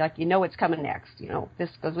do, and you know what's coming next.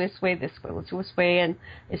 This goes this way, this goes this way, and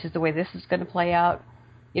this is the way this is going to play out.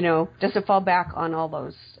 Doesn't fall back on all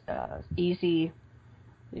those easy,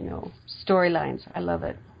 storylines. I love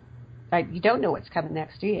it. You don't know what's coming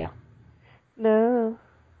next, do you? No.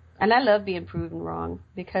 And I love being proven wrong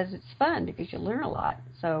because it's fun, because you learn a lot.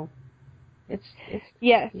 So it's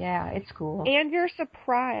yes. Yeah, it's cool. And you're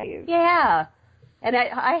surprised. Yeah. And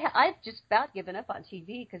I've just about given up on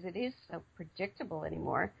TV because it is so predictable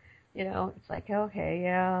anymore. You know, it's like, okay,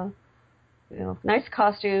 yeah, you know, nice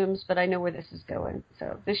costumes, but I know where this is going.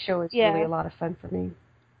 So this show is really a lot of fun for me.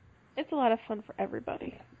 It's a lot of fun for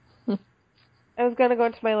everybody. I was going to go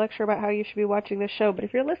into my lecture about how you should be watching this show, but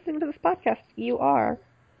if you're listening to this podcast, you are.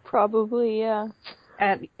 Probably, yeah.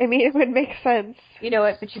 I mean, it would make sense. You know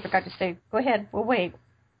what, but you forgot to say, go ahead, we'll wait.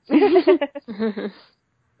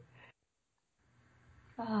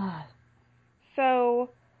 So,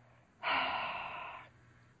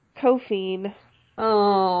 Kofiend.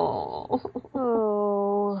 Oh.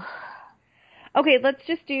 Okay, let's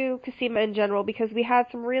just do Cosima in general because we had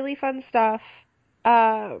some really fun stuff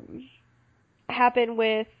happen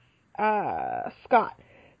with Scott.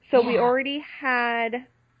 So we already had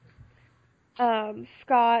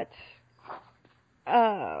Scott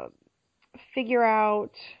figure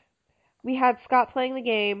out. We had Scott playing the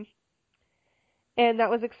game, and that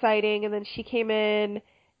was exciting. And then she came in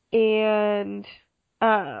and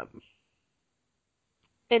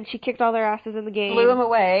she kicked all their asses in the game. Blew them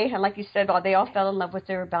away, and like you said, they all fell in love with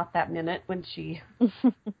her about that minute when she...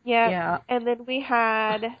 Yeah. And then we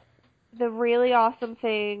had the really awesome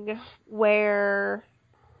thing where...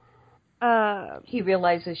 he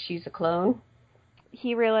realizes she's a clone.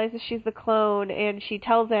 He realizes she's the clone, and she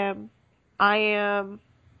tells him, I am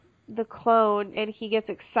the clone, and he gets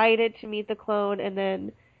excited to meet the clone, and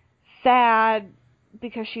then sad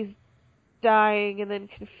because she's dying, and then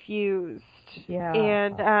confused. Yeah.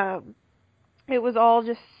 And it was all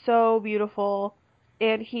just so beautiful,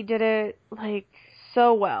 and he did it like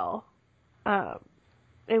so well.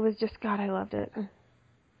 It was just, God, I loved it.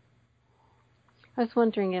 I was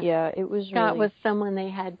wondering if it was Scott really... was someone they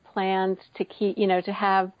had plans to keep, you know, to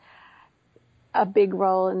have a big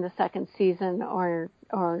role in the second season, or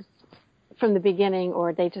from the beginning,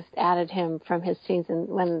 or they just added him from his scenes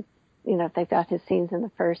when, you know, they thought his scenes in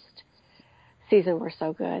the first season were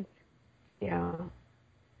so good. Yeah.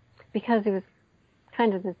 Because he was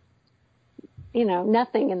kind of this, you know,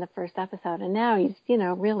 nothing in the first episode, and now he's, you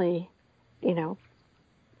know, really,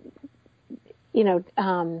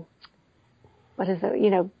 what is it, you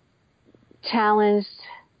know, challenged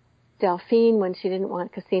Delphine when she didn't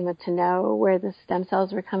want Cosima to know where the stem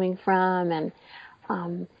cells were coming from, and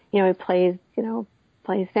you know, he plays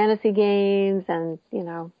fantasy games, and you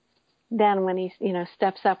know, then when he, you know,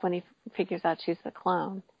 steps up when he figures out she's the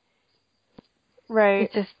clone. Right.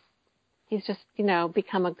 He's just, you know,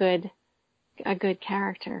 become a good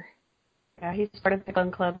character. Yeah, he's part of the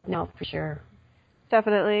Clone Club now for sure.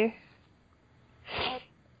 Definitely.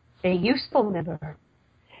 A useful member.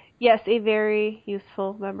 Yes, a very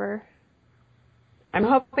useful member. I'm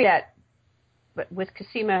hoping that, but with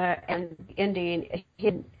Cosima and the ending, he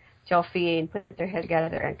and Delphine put their head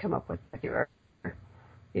together and come up with a cure.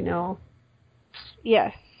 You know?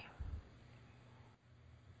 Yes.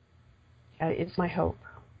 It's my hope.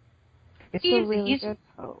 It's a really good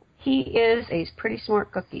hope. He is a pretty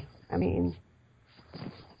smart cookie. I mean...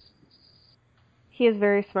 He is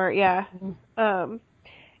very smart, yeah. Mm-hmm.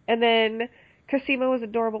 And then Cosima was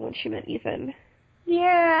adorable when she met Ethan.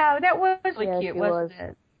 Yeah, that was really cute, wasn't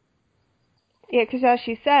it? Yeah, because as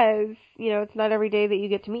she says, you know, it's not every day that you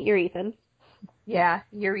get to meet your Ethan. Yeah,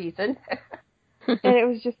 your Ethan. And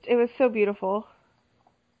it was so beautiful.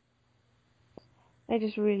 I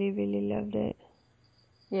just really, really loved it.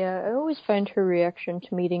 Yeah, I always find her reaction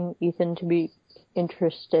to meeting Ethan to be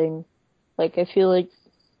interesting. Like, I feel like,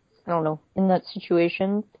 I don't know, in that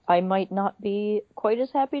situation, I might not be quite as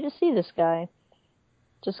happy to see this guy.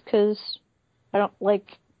 Just because,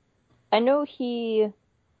 I know he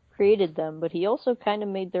created them, but he also kind of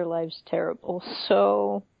made their lives terrible,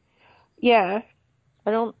 so... Yeah.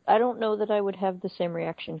 I don't know that I would have the same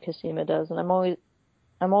reaction Cosima does, and I'm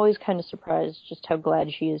always kind of surprised just how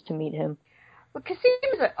glad she is to meet him. Well,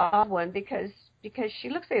 Cosima's an odd one because she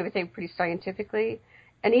looks at everything pretty scientifically,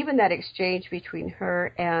 and even that exchange between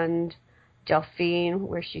her and Delphine,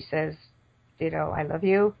 where she says, you know, I love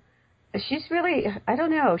you. She's really, I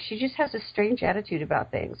don't know, she just has a strange attitude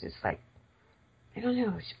about things. It's like, I don't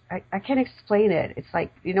know, I can't explain it. It's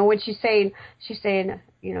like, you know, when she's saying,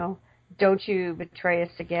 you know, don't you betray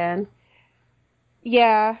us again.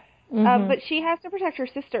 Yeah, but she has to protect her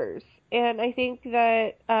sisters, and I think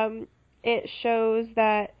that it shows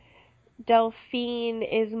that Delphine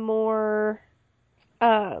is more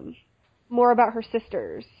about her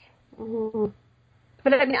sisters. Mm-hmm.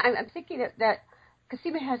 But I mean, I'm thinking that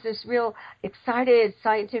Cosima has this real excited,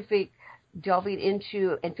 scientific delving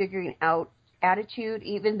into and figuring out attitude,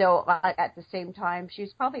 even though at the same time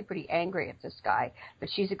she's probably pretty angry at this guy. But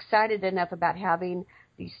she's excited enough about having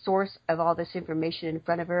the source of all this information in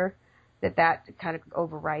front of her, that kind of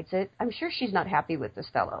overrides it. I'm sure she's not happy with this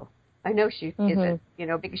fellow. I know she isn't,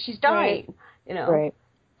 because she's dying, Right.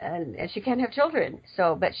 and she can't have children.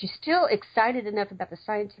 So, but she's still excited enough about the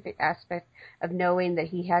scientific aspect of knowing that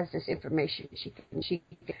he has this information she can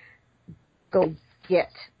go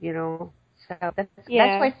get, So that's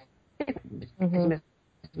why.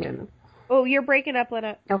 Oh, you're breaking up,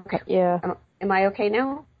 Lynette. Okay. Yeah. Am I okay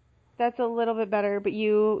now? That's a little bit better, but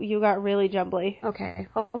you got really jumbly. Okay.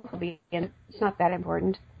 Hopefully, it's not that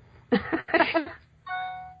important.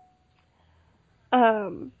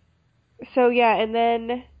 So yeah, and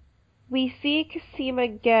then we see Cosima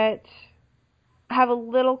have a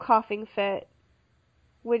little coughing fit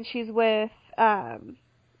when she's when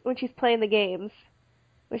she's playing the games,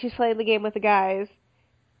 when she's playing the game with the guys,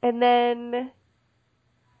 and then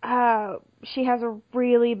she has a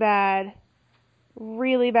really bad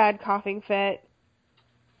coughing fit,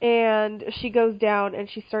 and she goes down and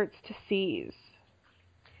she starts to seize,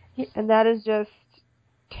 and that is just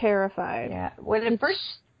terrifying. Yeah, when it first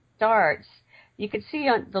starts, you could see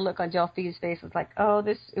on the look on Delphine's face was like,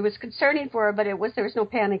 it was concerning for her, but there was no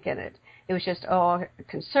panic in it. It was just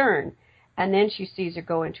concern, and then she sees her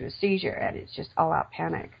go into a seizure, and it's just all out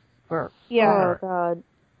panic for her. Oh God,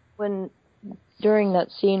 during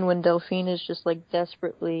that scene when Delphine is just like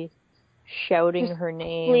desperately shouting just her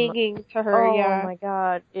name, clinging to her. Oh my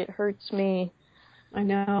God, it hurts me. I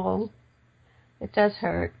know, it does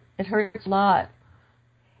hurt. It hurts a lot.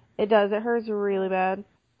 It does. It hurts really bad.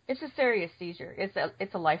 It's a serious seizure.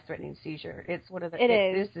 It's a life-threatening seizure. It's one of the.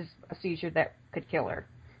 This is a seizure that could kill her,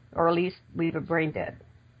 or at least leave her brain dead.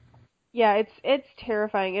 Yeah, it's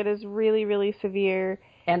terrifying. It is really, really severe.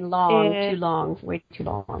 And long, too long, way too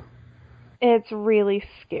long. It's really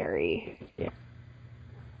scary. Yeah.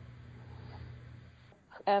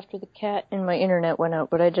 After the cat and my internet went out,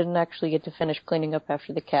 but I didn't actually get to finish cleaning up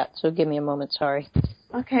after the cat, so give me a moment, sorry.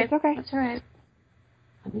 Okay. It's okay. That's all right.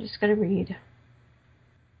 I'm just going to read.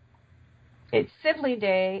 It's sibling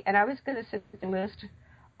day, and I was going to sit and list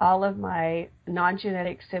all of my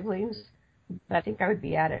non-genetic siblings, but I think I would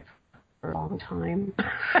be at it for a long time.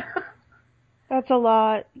 That's a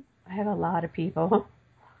lot. I have a lot of people.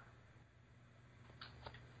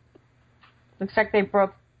 Looks like they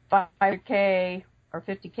broke 500K or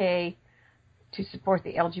 50K to support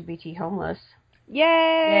the LGBT homeless. Yay!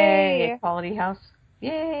 Yay! Equality House.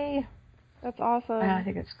 Yay! That's awesome. I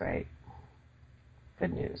think it's great.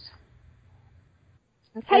 Good news.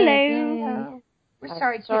 Okay. Hello. We're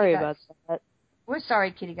sorry. Sorry about that. We're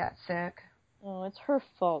sorry Kitty got sick. Oh, it's her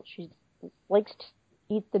fault. She likes to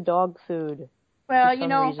eat the dog food. Well,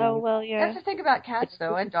 reason. Oh, well, yeah. That's the thing about cats,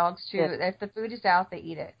 though, and dogs, too. If the food is out, they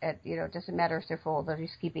eat it. It doesn't matter if they're full. They'll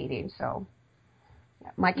just keep eating. So,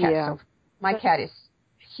 my cat is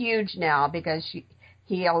huge now because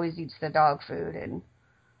he always eats the dog food, and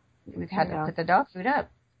we've had to put the dog food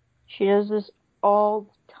up. She does this all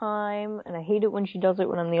the time, and I hate it when she does it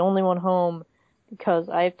when I'm the only one home because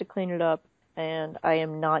I have to clean it up, and I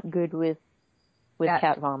am not good with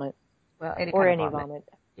cat vomit. Well, any vomit.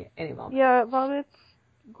 Yeah, any vomit. Yeah, vomit's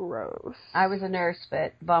gross. I was a nurse,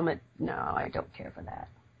 but vomit, no, I don't care for that.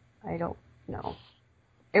 I don't, no.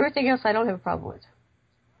 Everything else I don't have a problem with.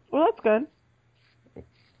 Well, that's good.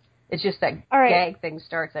 It's just that gag thing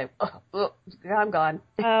starts, I'm gone.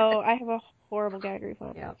 Oh, I have a horrible gag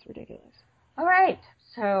reflex. Yeah. That's ridiculous. All right,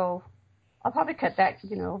 so I'll probably cut that,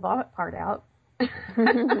 vomit part out.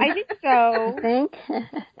 I think so. I think.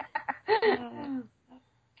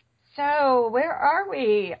 So, where are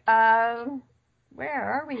we?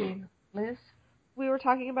 Liz? We were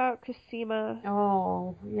talking about Cosima.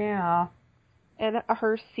 Oh, yeah. And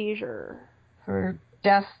her seizure. Her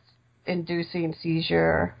death-inducing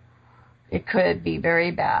seizure. It could be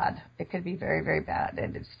very bad. It could be very, very bad,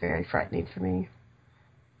 and it's very frightening for me.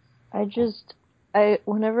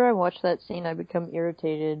 Whenever I watch that scene, I become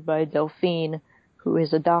irritated by Delphine, who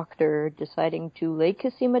is a doctor, deciding to lay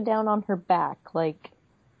Cosima down on her back. Like,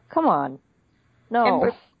 come on.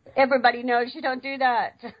 No. Everybody knows you don't do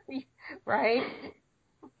that. Right?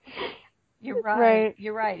 You're right. Right.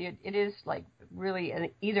 You're right. It is like really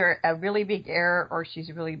either a really big error or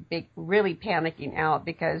she's really panicking out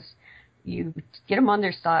because you get them on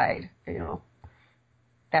their side.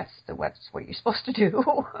 That's what you're supposed to do.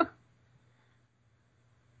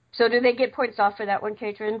 So do they get points off for that one,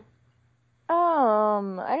 Katrin?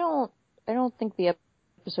 I don't think the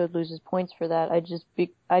episode loses points for that. I just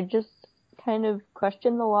kind of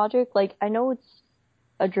question the logic. Like, I know it's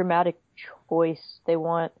a dramatic choice. They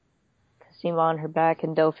want Cosima on her back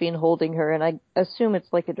and Delphine holding her, and I assume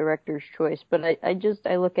it's like a director's choice, but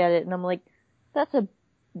I look at it and I'm like, that's a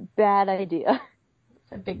bad idea.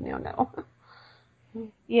 It's a big no-no.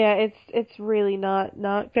 Yeah, it's really not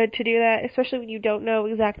good to do that, especially when you don't know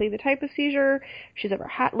exactly the type of seizure she's ever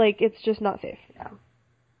had. Like, it's just not safe. Yeah.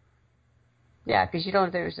 Yeah, because you don't know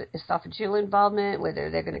if there's esophageal involvement, whether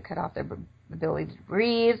they're going to cut off their ability to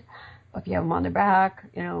breathe, or if you have them on their back,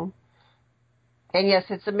 you know. And yes,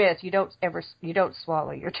 it's a myth. You don't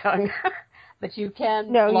swallow your tongue, but you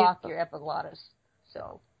can block your epiglottis.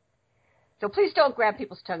 So please don't grab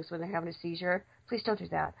people's tongues when they're having a seizure. Please don't do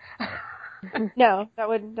that. No, that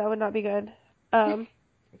would not be good. It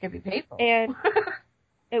could be painful. And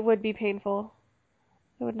it would be painful.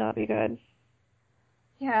 It would not be good.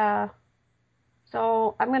 Yeah.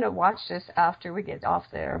 So I'm going to watch this after we get off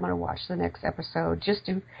there. I'm going to watch the next episode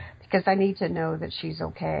because I need to know that she's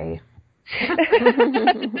okay. I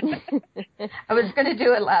was going to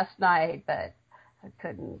do it last night, but I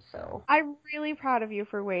couldn't. So I'm really proud of you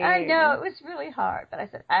for waiting. I know, it was really hard, but I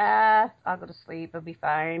said, I'll go to sleep. It'll be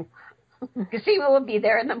fine. Casima will be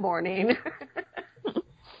there in the morning.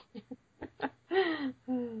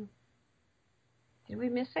 Did we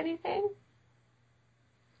miss anything?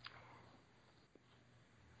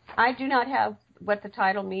 I do not have what the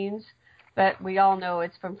title means, but we all know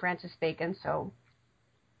it's from Francis Bacon, so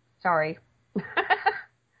sorry.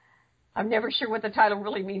 I'm never sure what the title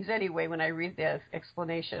really means anyway when I read the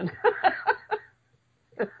explanation.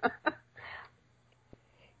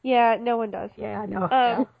 Yeah, no one does. Yeah, I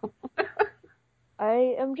know.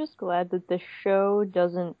 I am just glad that the show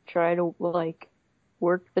doesn't try to, like,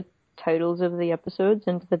 work the titles of the episodes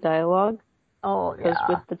into the dialogue. Oh, yeah. Because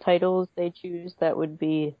with the titles they choose, that would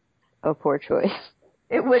be a poor choice.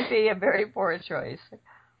 It would be a very poor choice.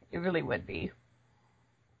 It really would be.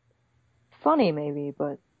 Funny, maybe,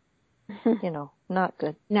 but, you know, not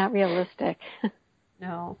good. Not realistic.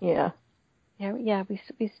 No. Yeah. Yeah, we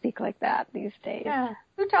speak like that these days. Yeah.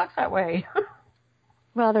 Who talks that way?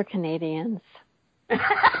 Well, they're Canadians.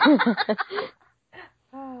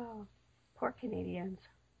 Oh, poor Canadians.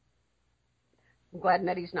 I'm glad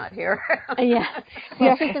Nettie's not here. Yeah.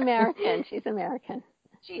 Well, she's American. She's American.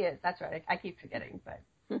 She is. That's right. I keep forgetting, but.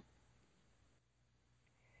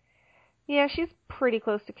 Yeah, she's pretty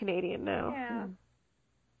close to Canadian now. Yeah.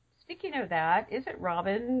 Speaking of that, is it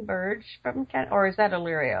Robin Burge from Canada, or is that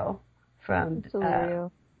Illyrio from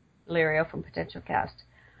Illyrio from Potential Cast?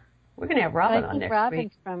 We're going to have Robin on next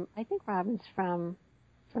week. I think Robin's from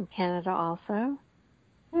Canada also.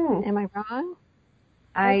 Hmm. Am I wrong?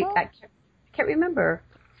 I can't remember.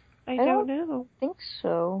 I don't know. I think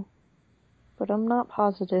so, but I'm not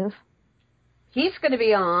positive. He's going to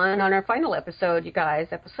be on our final episode, you guys,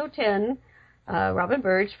 episode 10, Robin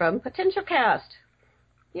Burge from Potential Cast.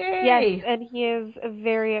 Yay! Yes, and he is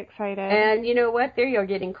very excited. And you know what? They're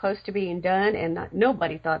getting close to being done, and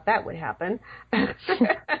nobody thought that would happen.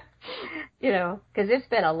 You know, because it's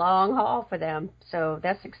been a long haul for them, so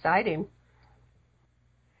that's exciting.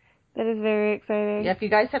 That is very exciting. If you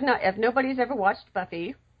guys if nobody's ever watched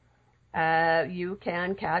Buffy, you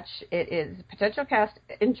can catch it is Potential Cast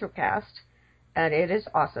Introcast, and it is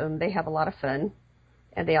awesome. They have a lot of fun,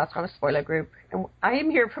 and they also have a spoiler group. And I am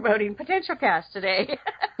here promoting Potential Cast today.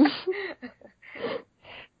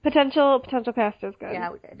 Potential Cast is good. Yeah,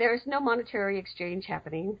 there's no monetary exchange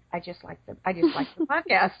happening. I just like the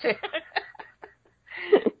podcast.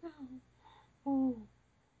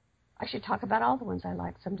 I should talk about all the ones I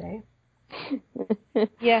like someday.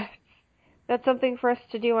 Yes. That's something for us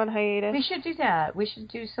to do on hiatus. We should do that. We should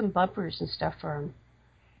do some bumpers and stuff for them.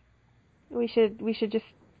 We should just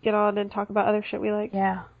get on and talk about other shit we like.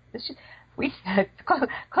 Yeah.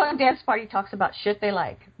 Clone Dance Party talks about shit they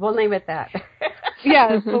like. We'll name it that. Yeah,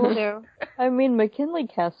 that's what we'll do. I mean, McKinley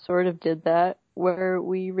Cast sort of did that, where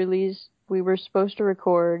we were supposed to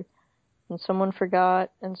record, and someone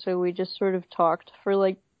forgot, and so we just sort of talked for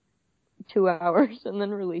like 2 hours, and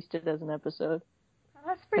then released it as an episode. Oh,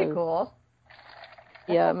 that's pretty cool.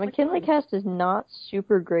 Yeah, McKinley Cast is not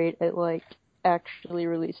super great at, like, actually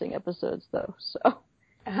releasing episodes, though, so.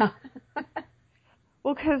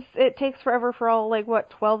 Well, because it takes forever for all,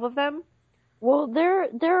 12 of them? Well, there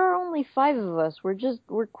are only 5 of us.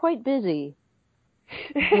 We're quite busy.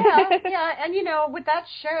 Yeah, and with that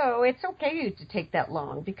show, it's okay to take that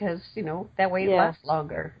long because, that way it lasts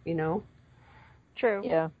longer, True.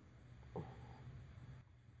 Yeah.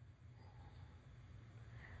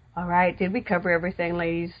 All right, did we cover everything,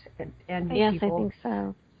 ladies and yes, people? I think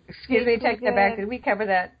so. Excuse me, take that back. Did we cover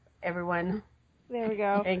that, everyone? There we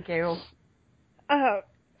go. Thank you.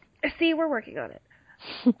 See, we're working on it.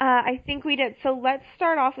 I think we did. So let's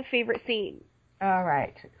start off with favorite scene. All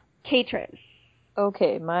right. Katrin.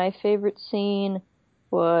 Okay, my favorite scene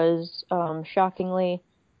was, shockingly,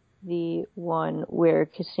 the one where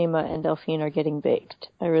Cosima and Delphine are getting baked.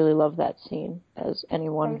 I really love that scene, as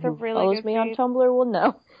anyone who follows me on Tumblr will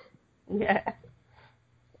know. Yeah.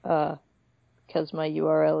 Because my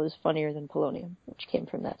URL is funnier than polonium, which came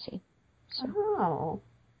from that scene. So. Oh.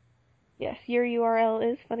 Yes, your URL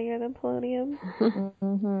is funnier than polonium.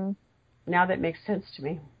 Mm-hmm. Now that makes sense to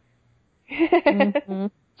me. Mm-hmm.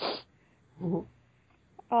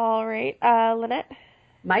 All right. Lynette?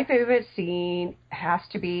 My favorite scene has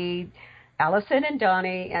to be Allison and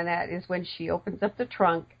Donnie, and that is when she opens up the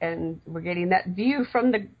trunk and we're getting that view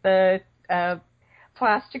from the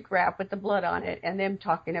plastic wrap with the blood on it, and them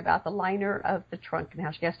talking about the liner of the trunk and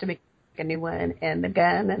how she has to make a new one and the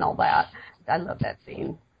gun and all that. I love that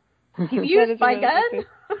scene. You used my gun?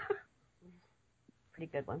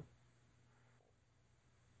 Pretty good one.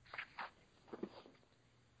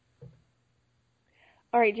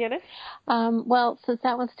 All right, Janice? Well, since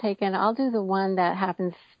that one's taken, I'll do the one that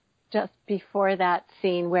happens just before that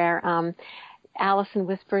scene where Allison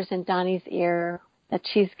whispers in Donnie's ear that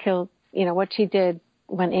she's killed, what she did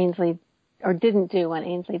when Ainsley, or didn't do when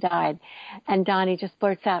Ainsley died. And Donnie just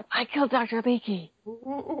blurts out, "I killed Dr. Leakey."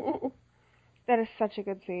 That is such a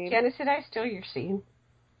good scene. Janice, did I steal your scene?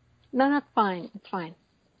 No, that's fine. It's fine.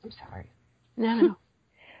 I'm sorry. No.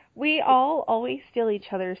 We all always steal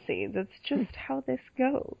each other's scenes. It's just how this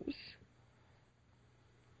goes.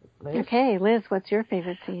 Liz? Okay, Liz, what's your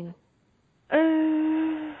favorite scene?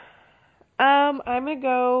 I'm going to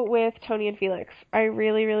go with Tony and Felix. I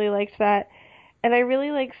really, really liked that. And I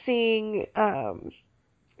really like seeing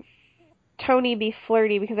Tony be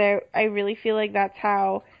flirty because I really feel like that's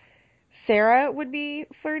how Sarah would be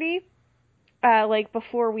flirty. Like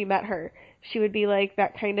before we met her, she would be like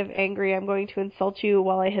that kind of angry, I'm going to insult you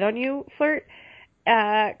while I hit on you flirt,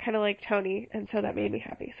 kind of like Tony, and so that made me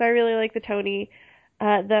happy. So I really like the Tony,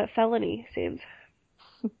 the felony scenes.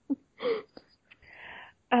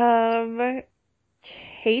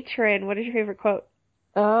 Katrin, what is your favorite quote?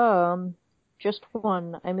 Just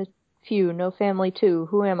one. I'm a few, no family too.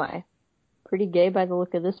 Who am I? Pretty gay by the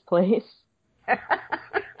look of this place.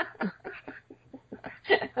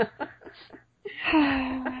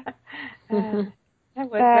 That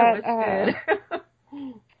was good.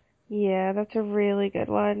 Yeah, that's a really good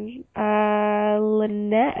one.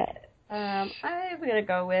 Lynette. I'm going to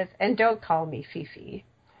go with, and don't call me Fifi.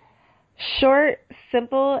 Short,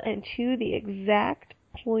 simple, and to the exact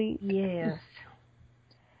point. Yes.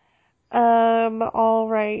 All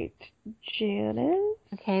right, Janice.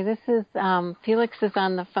 Okay, this is, Felix is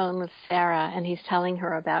on the phone with Sarah, and he's telling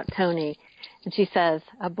her about Tony. And she says,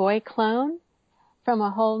 "A boy clone? From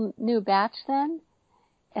a whole new batch then?"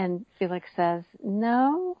 And Felix says,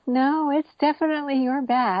 no, it's definitely your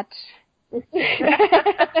batch.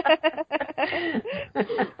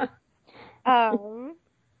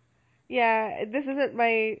 Yeah, this isn't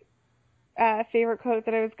my favorite quote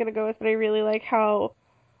that I was going to go with, but I really like how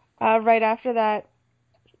right after that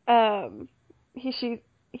he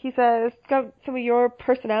says, "Got some of your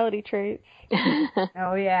personality traits."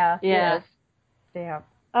 Oh, yeah. Yeah. Yes. Yeah.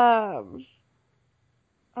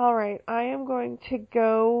 All right, I am going to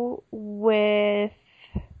go with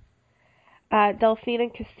Delphine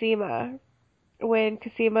and Cosima. When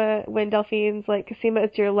Delphine's like, "Cosima,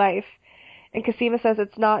 it's your life," and Cosima says,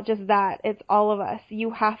 "It's not just that, it's all of us.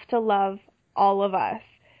 You have to love all of us."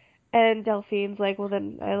 And Delphine's like, "Well,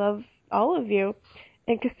 then I love all of you."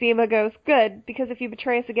 And Cosima goes, "Good, because if you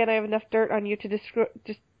betray us again, I have enough dirt on you to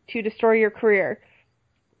destroy your career."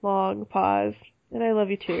 Long pause. And I love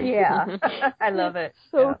you too. Yeah. I love it.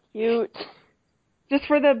 So cute. Just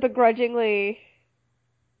for the begrudgingly,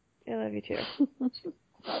 I love you too.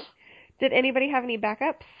 Did anybody have any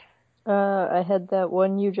backups? I had that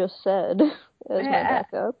one you just said as my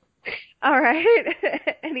backup. All right.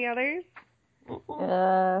 Any others?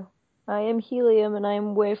 I am helium and I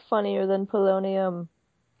am way funnier than polonium.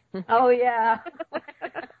 Oh, yeah.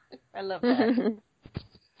 I love that.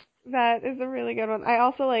 That is a really good one. I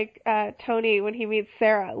also like Tony when he meets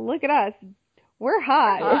Sarah. "Look at us. We're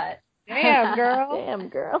hot." Damn, girl. Damn,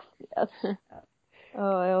 girl. Yes.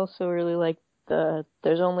 Oh, I also really like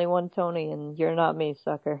 "There's only one Tony and you're not me,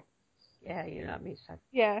 sucker." Yeah, you're not me, sucker.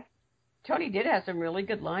 Yeah. Tony did have some really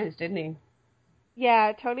good lines, didn't he?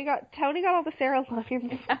 Yeah, Tony got all the Sarah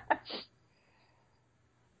lines.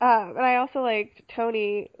 And I also liked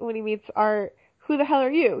Tony when he meets Art. "Who the hell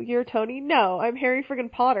are you? You're Tony?" "No, I'm Harry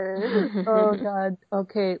friggin' Potter." Oh, God.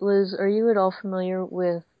 Okay, Liz, are you at all familiar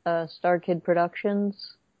with Star Kid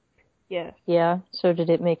Productions? Yes. Yeah? So did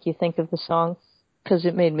it make you think of the song? Because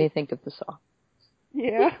it made me think of the song.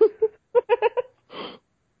 Yeah.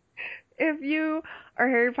 If you are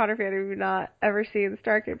Harry Potter fan and you've not ever seen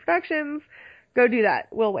Star Kid Productions, go do that.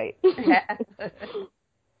 We'll wait.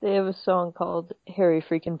 They have a song called Harry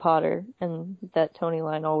Freaking Potter, and that Tony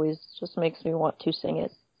line always just makes me want to sing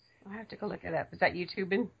it. I'll have to go look it up. Is that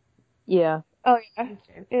YouTubing? Yeah. Oh, yeah. Okay.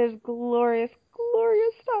 It is glorious,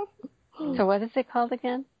 glorious stuff. So what is it called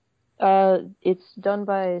again? It's done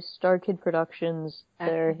by Star Kid Productions. Okay.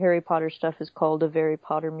 Their Harry Potter stuff is called A Very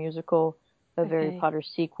Potter Musical, A Very Potter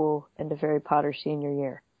Sequel, and A Very Potter Senior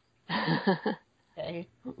Year. Okay.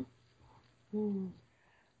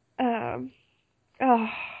 Oh,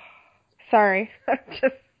 sorry. I'm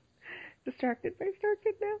just distracted by Star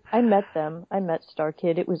Kid now. I met them. I met Star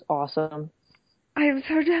Kid. It was awesome. I am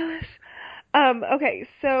so jealous. Okay,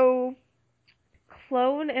 so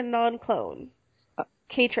clone and non-clone.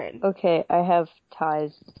 Katrin. Okay, I have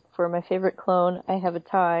ties. For my favorite clone, I have a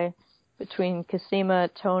tie between Cosima,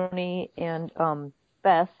 Tony, and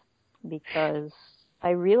Beth, because I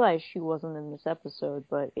realized she wasn't in this episode,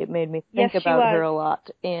 but it made me think about her a lot,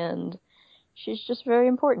 and she's just very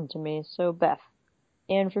important to me, so Beth.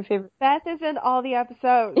 And for favorite... Beth is in all the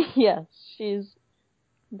episodes. Yes,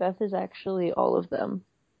 Beth is actually all of them.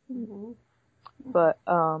 Mm-hmm. But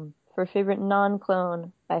for favorite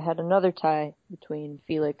non-clone, I had another tie between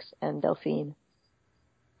Felix and Delphine.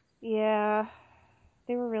 Yeah,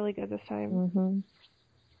 they were really good this time. Mm-hmm.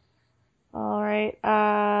 All right,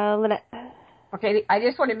 Lynette. Okay, I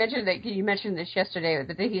just want to mention that you mentioned this yesterday,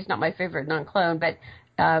 that he's not my favorite non-clone, but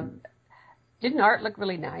didn't Art look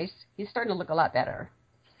really nice? He's starting to look a lot better.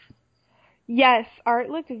 Yes, Art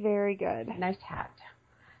looked very good. Nice hat.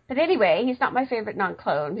 But anyway, he's not my favorite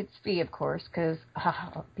non-clone. It's Fee, of course, because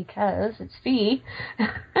it's Fee.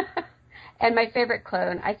 And my favorite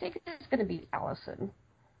clone, I think it's going to be Allison.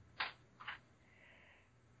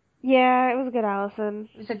 Yeah, it was a good Allison.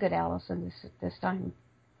 It was a good Allison this time.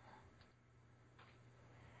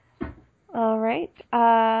 All right.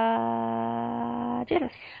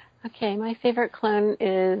 Janice. Okay, my favorite clone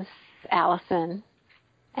is Allison.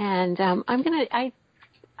 And I'm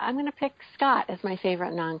gonna pick Scott as my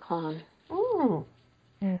favorite non-clone. Ooh.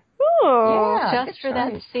 Ooh. Yeah, just for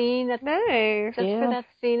that scene at for that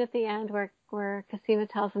scene at the end where Cosima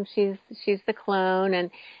tells him she's the clone,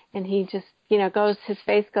 and he just his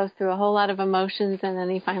face goes through a whole lot of emotions, and then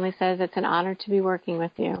he finally says it's an honor to be working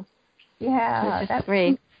with you. Yeah, that's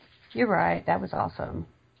great. You're right. That was awesome.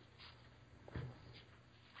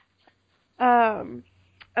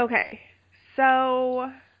 Okay. So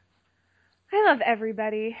I love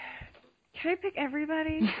everybody. Can I pick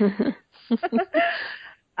everybody?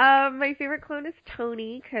 My favorite clone is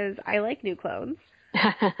Tony, because I like new clones.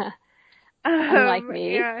 Unlike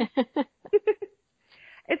me. Yeah.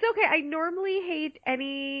 It's okay. I normally hate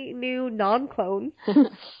any new non-clone.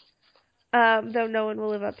 Though no one will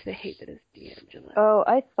live up to the hate that is D'Angelo. Oh,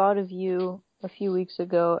 I thought of you a few weeks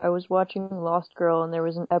ago. I was watching Lost Girl, and there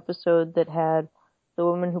was an episode that had the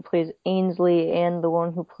woman who plays Ainsley and the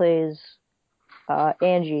one who plays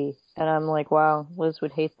Angie. And I'm like, wow, Liz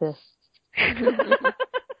would hate this. I'm so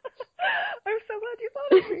glad you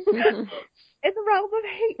thought of me. In the realm of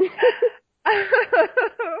hate.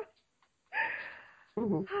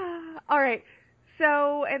 All right.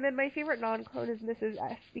 So, and then my favorite non-clone is Mrs.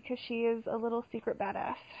 S, because she is a little secret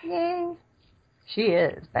badass. Yay. She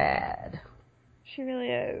is bad. She really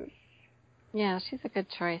is. Yeah, she's a good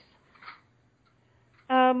choice.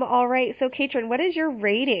 All right. So, Katrin, what is your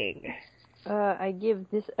rating? I give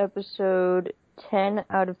this episode 10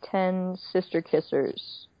 out of 10 sister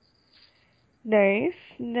kissers. Nice.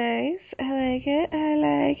 I like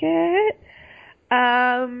it.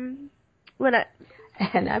 Lynette.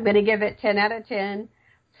 And I'm going to give it 10 out of 10,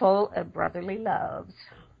 full of brotherly loves.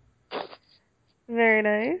 Very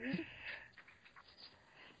nice.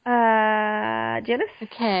 Janice?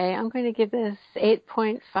 Okay, I'm going to give this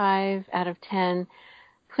 8.5 out of 10.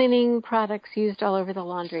 Cleaning products used all over the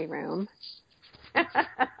laundry room.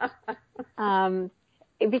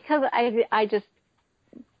 Because I just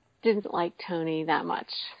didn't like Tony that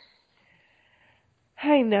much.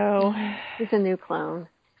 I know. He's a new clone.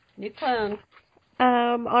 New clone.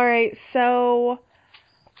 All right, so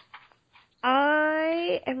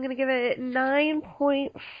I am going to give it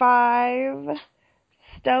 9.5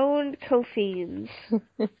 stoned coffees.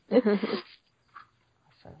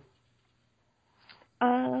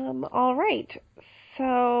 All right,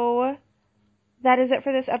 so that is it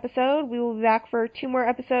for this episode. We will be back for 2 more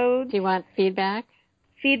episodes. Do you want feedback?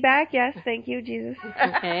 Feedback, yes. Thank you, Jesus.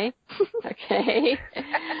 Okay.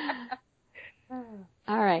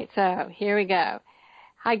 All right, so here we go.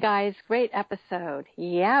 Hi, guys. Great episode.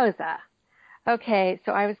 Yowza. Okay,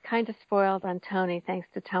 so I was kind of spoiled on Tony thanks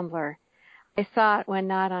to Tumblr. I saw it when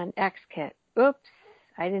not on X-Kit. Oops.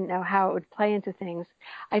 I didn't know how it would play into things.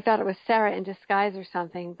 I thought it was Sarah in disguise or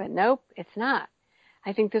something, but nope, it's not.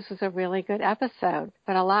 I think this was a really good episode,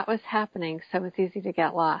 but a lot was happening, so it's easy to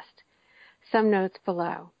get lost. Some notes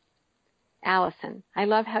below. Allison, I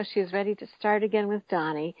love how she is ready to start again with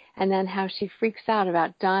Donnie, and then how she freaks out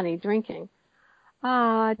about Donnie drinking.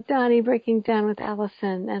 Donnie breaking down with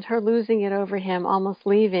Allison, and her losing it over him, almost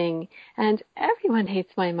leaving, and everyone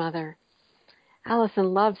hates my mother.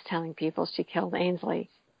 Allison loves telling people she killed Ainsley.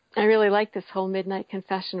 I really like this whole midnight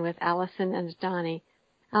confession with Allison and Donnie.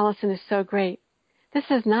 Allison is so great. This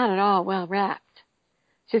is not at all well wrapped.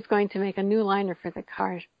 She's going to make a new liner for the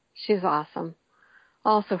car. She's awesome.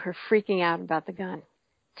 Also, her freaking out about the gun.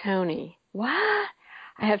 Tony. What?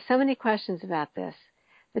 I have so many questions about this.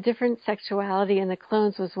 The different sexuality in the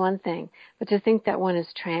clones was one thing, but to think that one is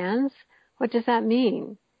trans? What does that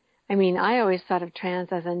mean? I mean, I always thought of trans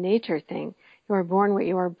as a nature thing. You are born what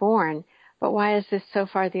you are born, but why is this so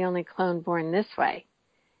far the only clone born this way?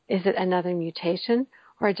 Is it another mutation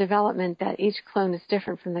or a development that each clone is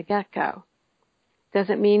different from the get-go? Does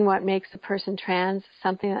it mean what makes a person trans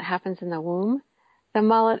something that happens in the womb? The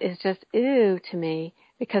mullet is just ew to me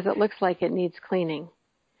because it looks like it needs cleaning.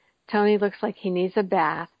 Tony looks like he needs a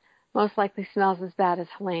bath, most likely smells as bad as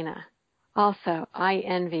Helena. Also, I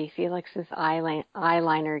envy Felix's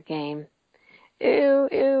eyeliner game. Ew,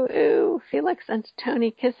 ew, ew, Felix and Tony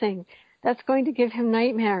kissing. That's going to give him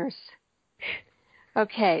nightmares.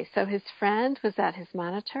 Okay, so his friend was at his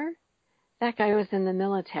monitor? That guy was in the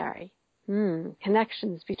military.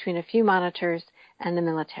 Connections between a few monitors and the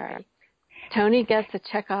military. Tony gets a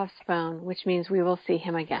Chekhov's phone, which means we will see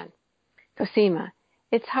him again. Cosima.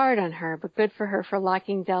 It's hard on her, but good for her for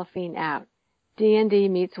locking Delphine out. D&D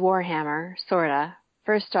meets Warhammer, sorta.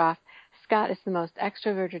 First off, Scott is the most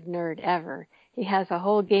extroverted nerd ever. He has a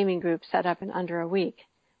whole gaming group set up in under a week.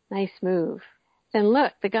 Nice move. Then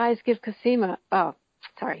look, the guys give Cosima,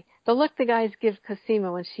 the look the guys give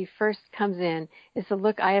Cosima when she first comes in is the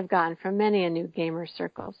look I have gotten from many a new gamer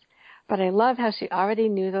circles. But I love how she already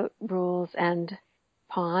knew the rules and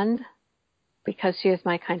pawned because she is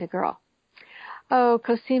my kind of girl. Oh,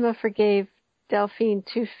 Cosima forgave Delphine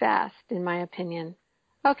too fast, in my opinion.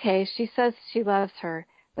 Okay, she says she loves her,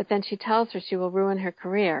 but then she tells her she will ruin her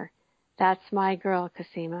career. That's my girl,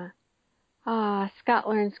 Cosima. Scott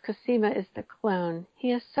learns Cosima is the clone.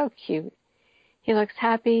 He is so cute. He looks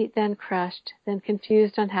happy, then crushed, then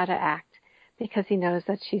confused on how to act, because he knows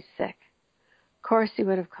that she's sick. Of course, he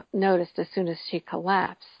would have noticed as soon as she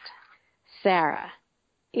collapsed. Sarah.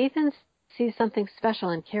 Ethan sees something special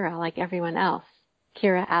in Kira, like everyone else.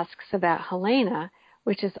 Kira asks about Helena,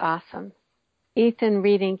 which is awesome. Ethan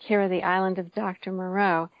reading Kira the Island of Dr.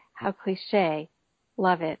 Moreau. How cliché.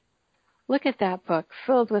 Love it. Look at that book,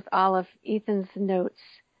 filled with all of Ethan's notes.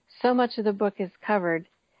 So much of the book is covered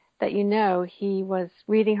that you know he was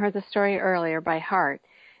reading her the story earlier by heart,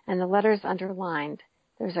 and the letters underlined.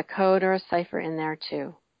 There's a code or a cipher in there,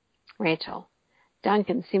 too. Rachel.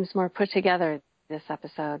 Duncan seems more put together this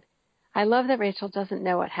episode. I love that Rachel doesn't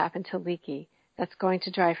know what happened to Leaky. That's going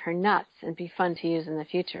to drive her nuts and be fun to use in the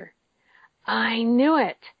future. I knew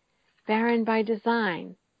it! Barren by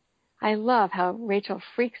design. I love how Rachel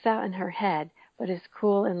freaks out in her head, but is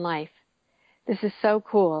cool in life. This is so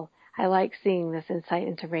cool. I like seeing this insight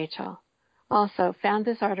into Rachel. Also, found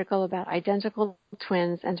this article about identical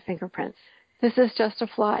twins and fingerprints. This is just a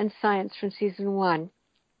flaw in science from season 1,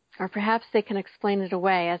 or perhaps they can explain it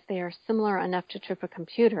away as they are similar enough to trip a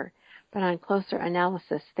computer, but on closer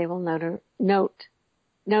analysis they will notice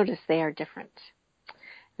they are different.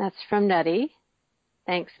 That's from Nutty.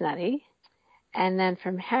 Thanks, Nutty. And then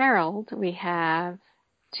from Harold, we have,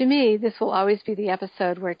 to me, this will always be the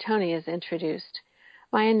episode where Tony is introduced.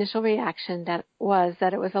 My initial reaction was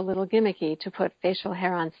that it was a little gimmicky to put facial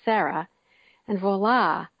hair on Sarah, and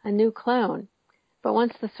voila, a new clone. But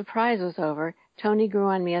once the surprise was over, Tony grew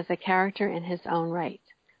on me as a character in his own right.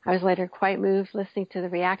 I was later quite moved listening to the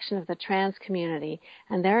reaction of the trans community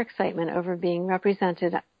and their excitement over being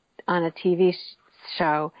represented on a TV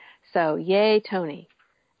show, so yay, Tony.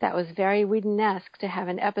 That was very Whedon-esque to have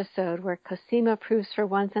an episode where Cosima proves for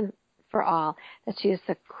once and for all that she is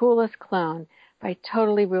the coolest clone by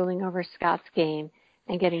totally ruling over Scott's game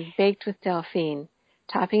and getting baked with Delphine,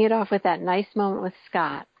 topping it off with that nice moment with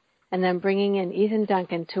Scott, and then bringing in Ethan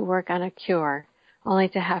Duncan to work on a cure, only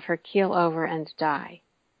to have her keel over and die.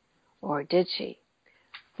 Or did she?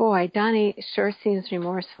 Boy, Donnie sure seems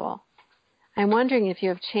remorseful. I'm wondering if you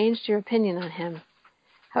have changed your opinion on him.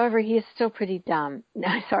 However, he is still pretty dim.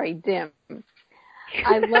 I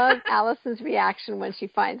love Allison's reaction when she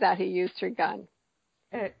finds out he used her gun.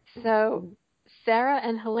 So, Sarah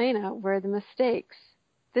and Helena were the mistakes.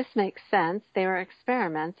 This makes sense. They were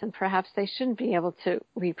experiments, and perhaps they shouldn't be able to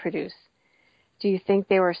reproduce. Do you think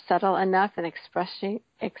they were subtle enough in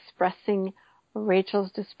expressing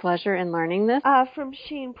Rachel's displeasure in learning this? From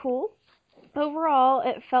Shane Poole. Overall,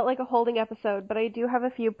 it felt like a holding episode, but I do have a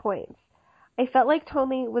few points. I felt like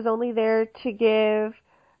Tony was only there to give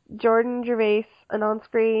Jordan Gervais an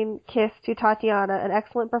on-screen kiss to Tatiana, an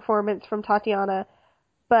excellent performance from Tatiana,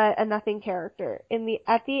 but a nothing character.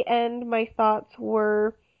 At the end, my thoughts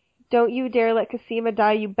were, don't you dare let Cosima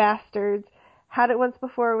die, you bastards. Had it once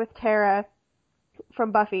before with Tara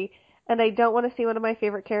from Buffy, and I don't want to see one of my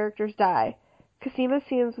favorite characters die. Cosima's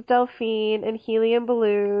scenes with Delphine and helium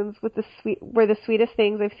balloons were the sweetest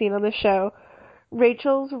things I've seen on the show.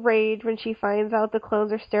 Rachel's rage when she finds out the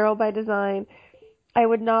clones are sterile by design. I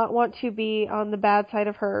would not want to be on the bad side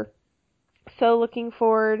of her. So looking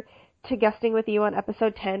forward to guesting with you on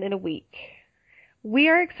episode 10 in a week. We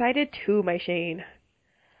are excited too, my Shane.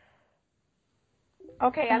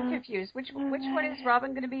 Okay, I'm confused. Which one is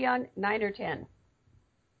Robin going to be on, 9 or 10?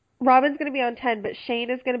 Robin's going to be on 10, but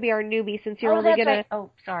Shane is going to be our newbie since you're only going right.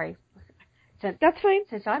 Oh, sorry. That's fine.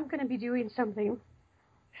 Since I'm going to be doing something.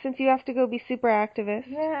 Since you have to go be super activist.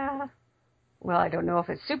 Yeah. Well, I don't know if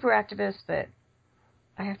it's super activist, but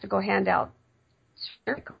I have to go hand out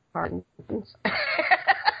cards.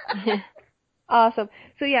 Awesome.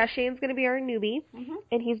 So yeah, Shane's going to be our newbie,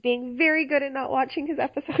 and he's being very good at not watching his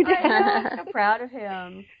episode. I'm so proud of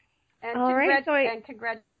him. And all right, and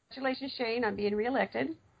congratulations, Shane, on being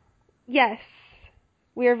reelected. Yes,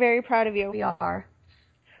 we are very proud of you. We are.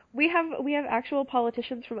 We have actual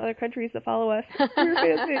politicians from other countries that follow us. We're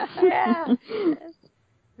fancy. Yeah.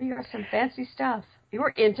 We are some fancy stuff.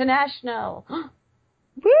 You're international.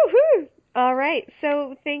 Woo-hoo! All right.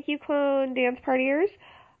 So thank you, Clone Dance Partiers.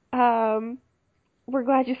 We're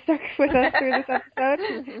glad you stuck with us through this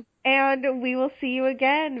episode. And we will see you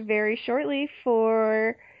again very shortly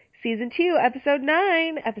for Season 2, Episode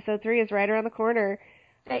 9. Episode 3 is right around the corner.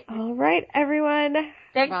 All right, everyone.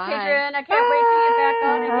 Thanks, Adrian. I can't wait to get back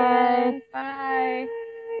on again.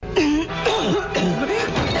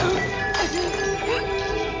 Bye.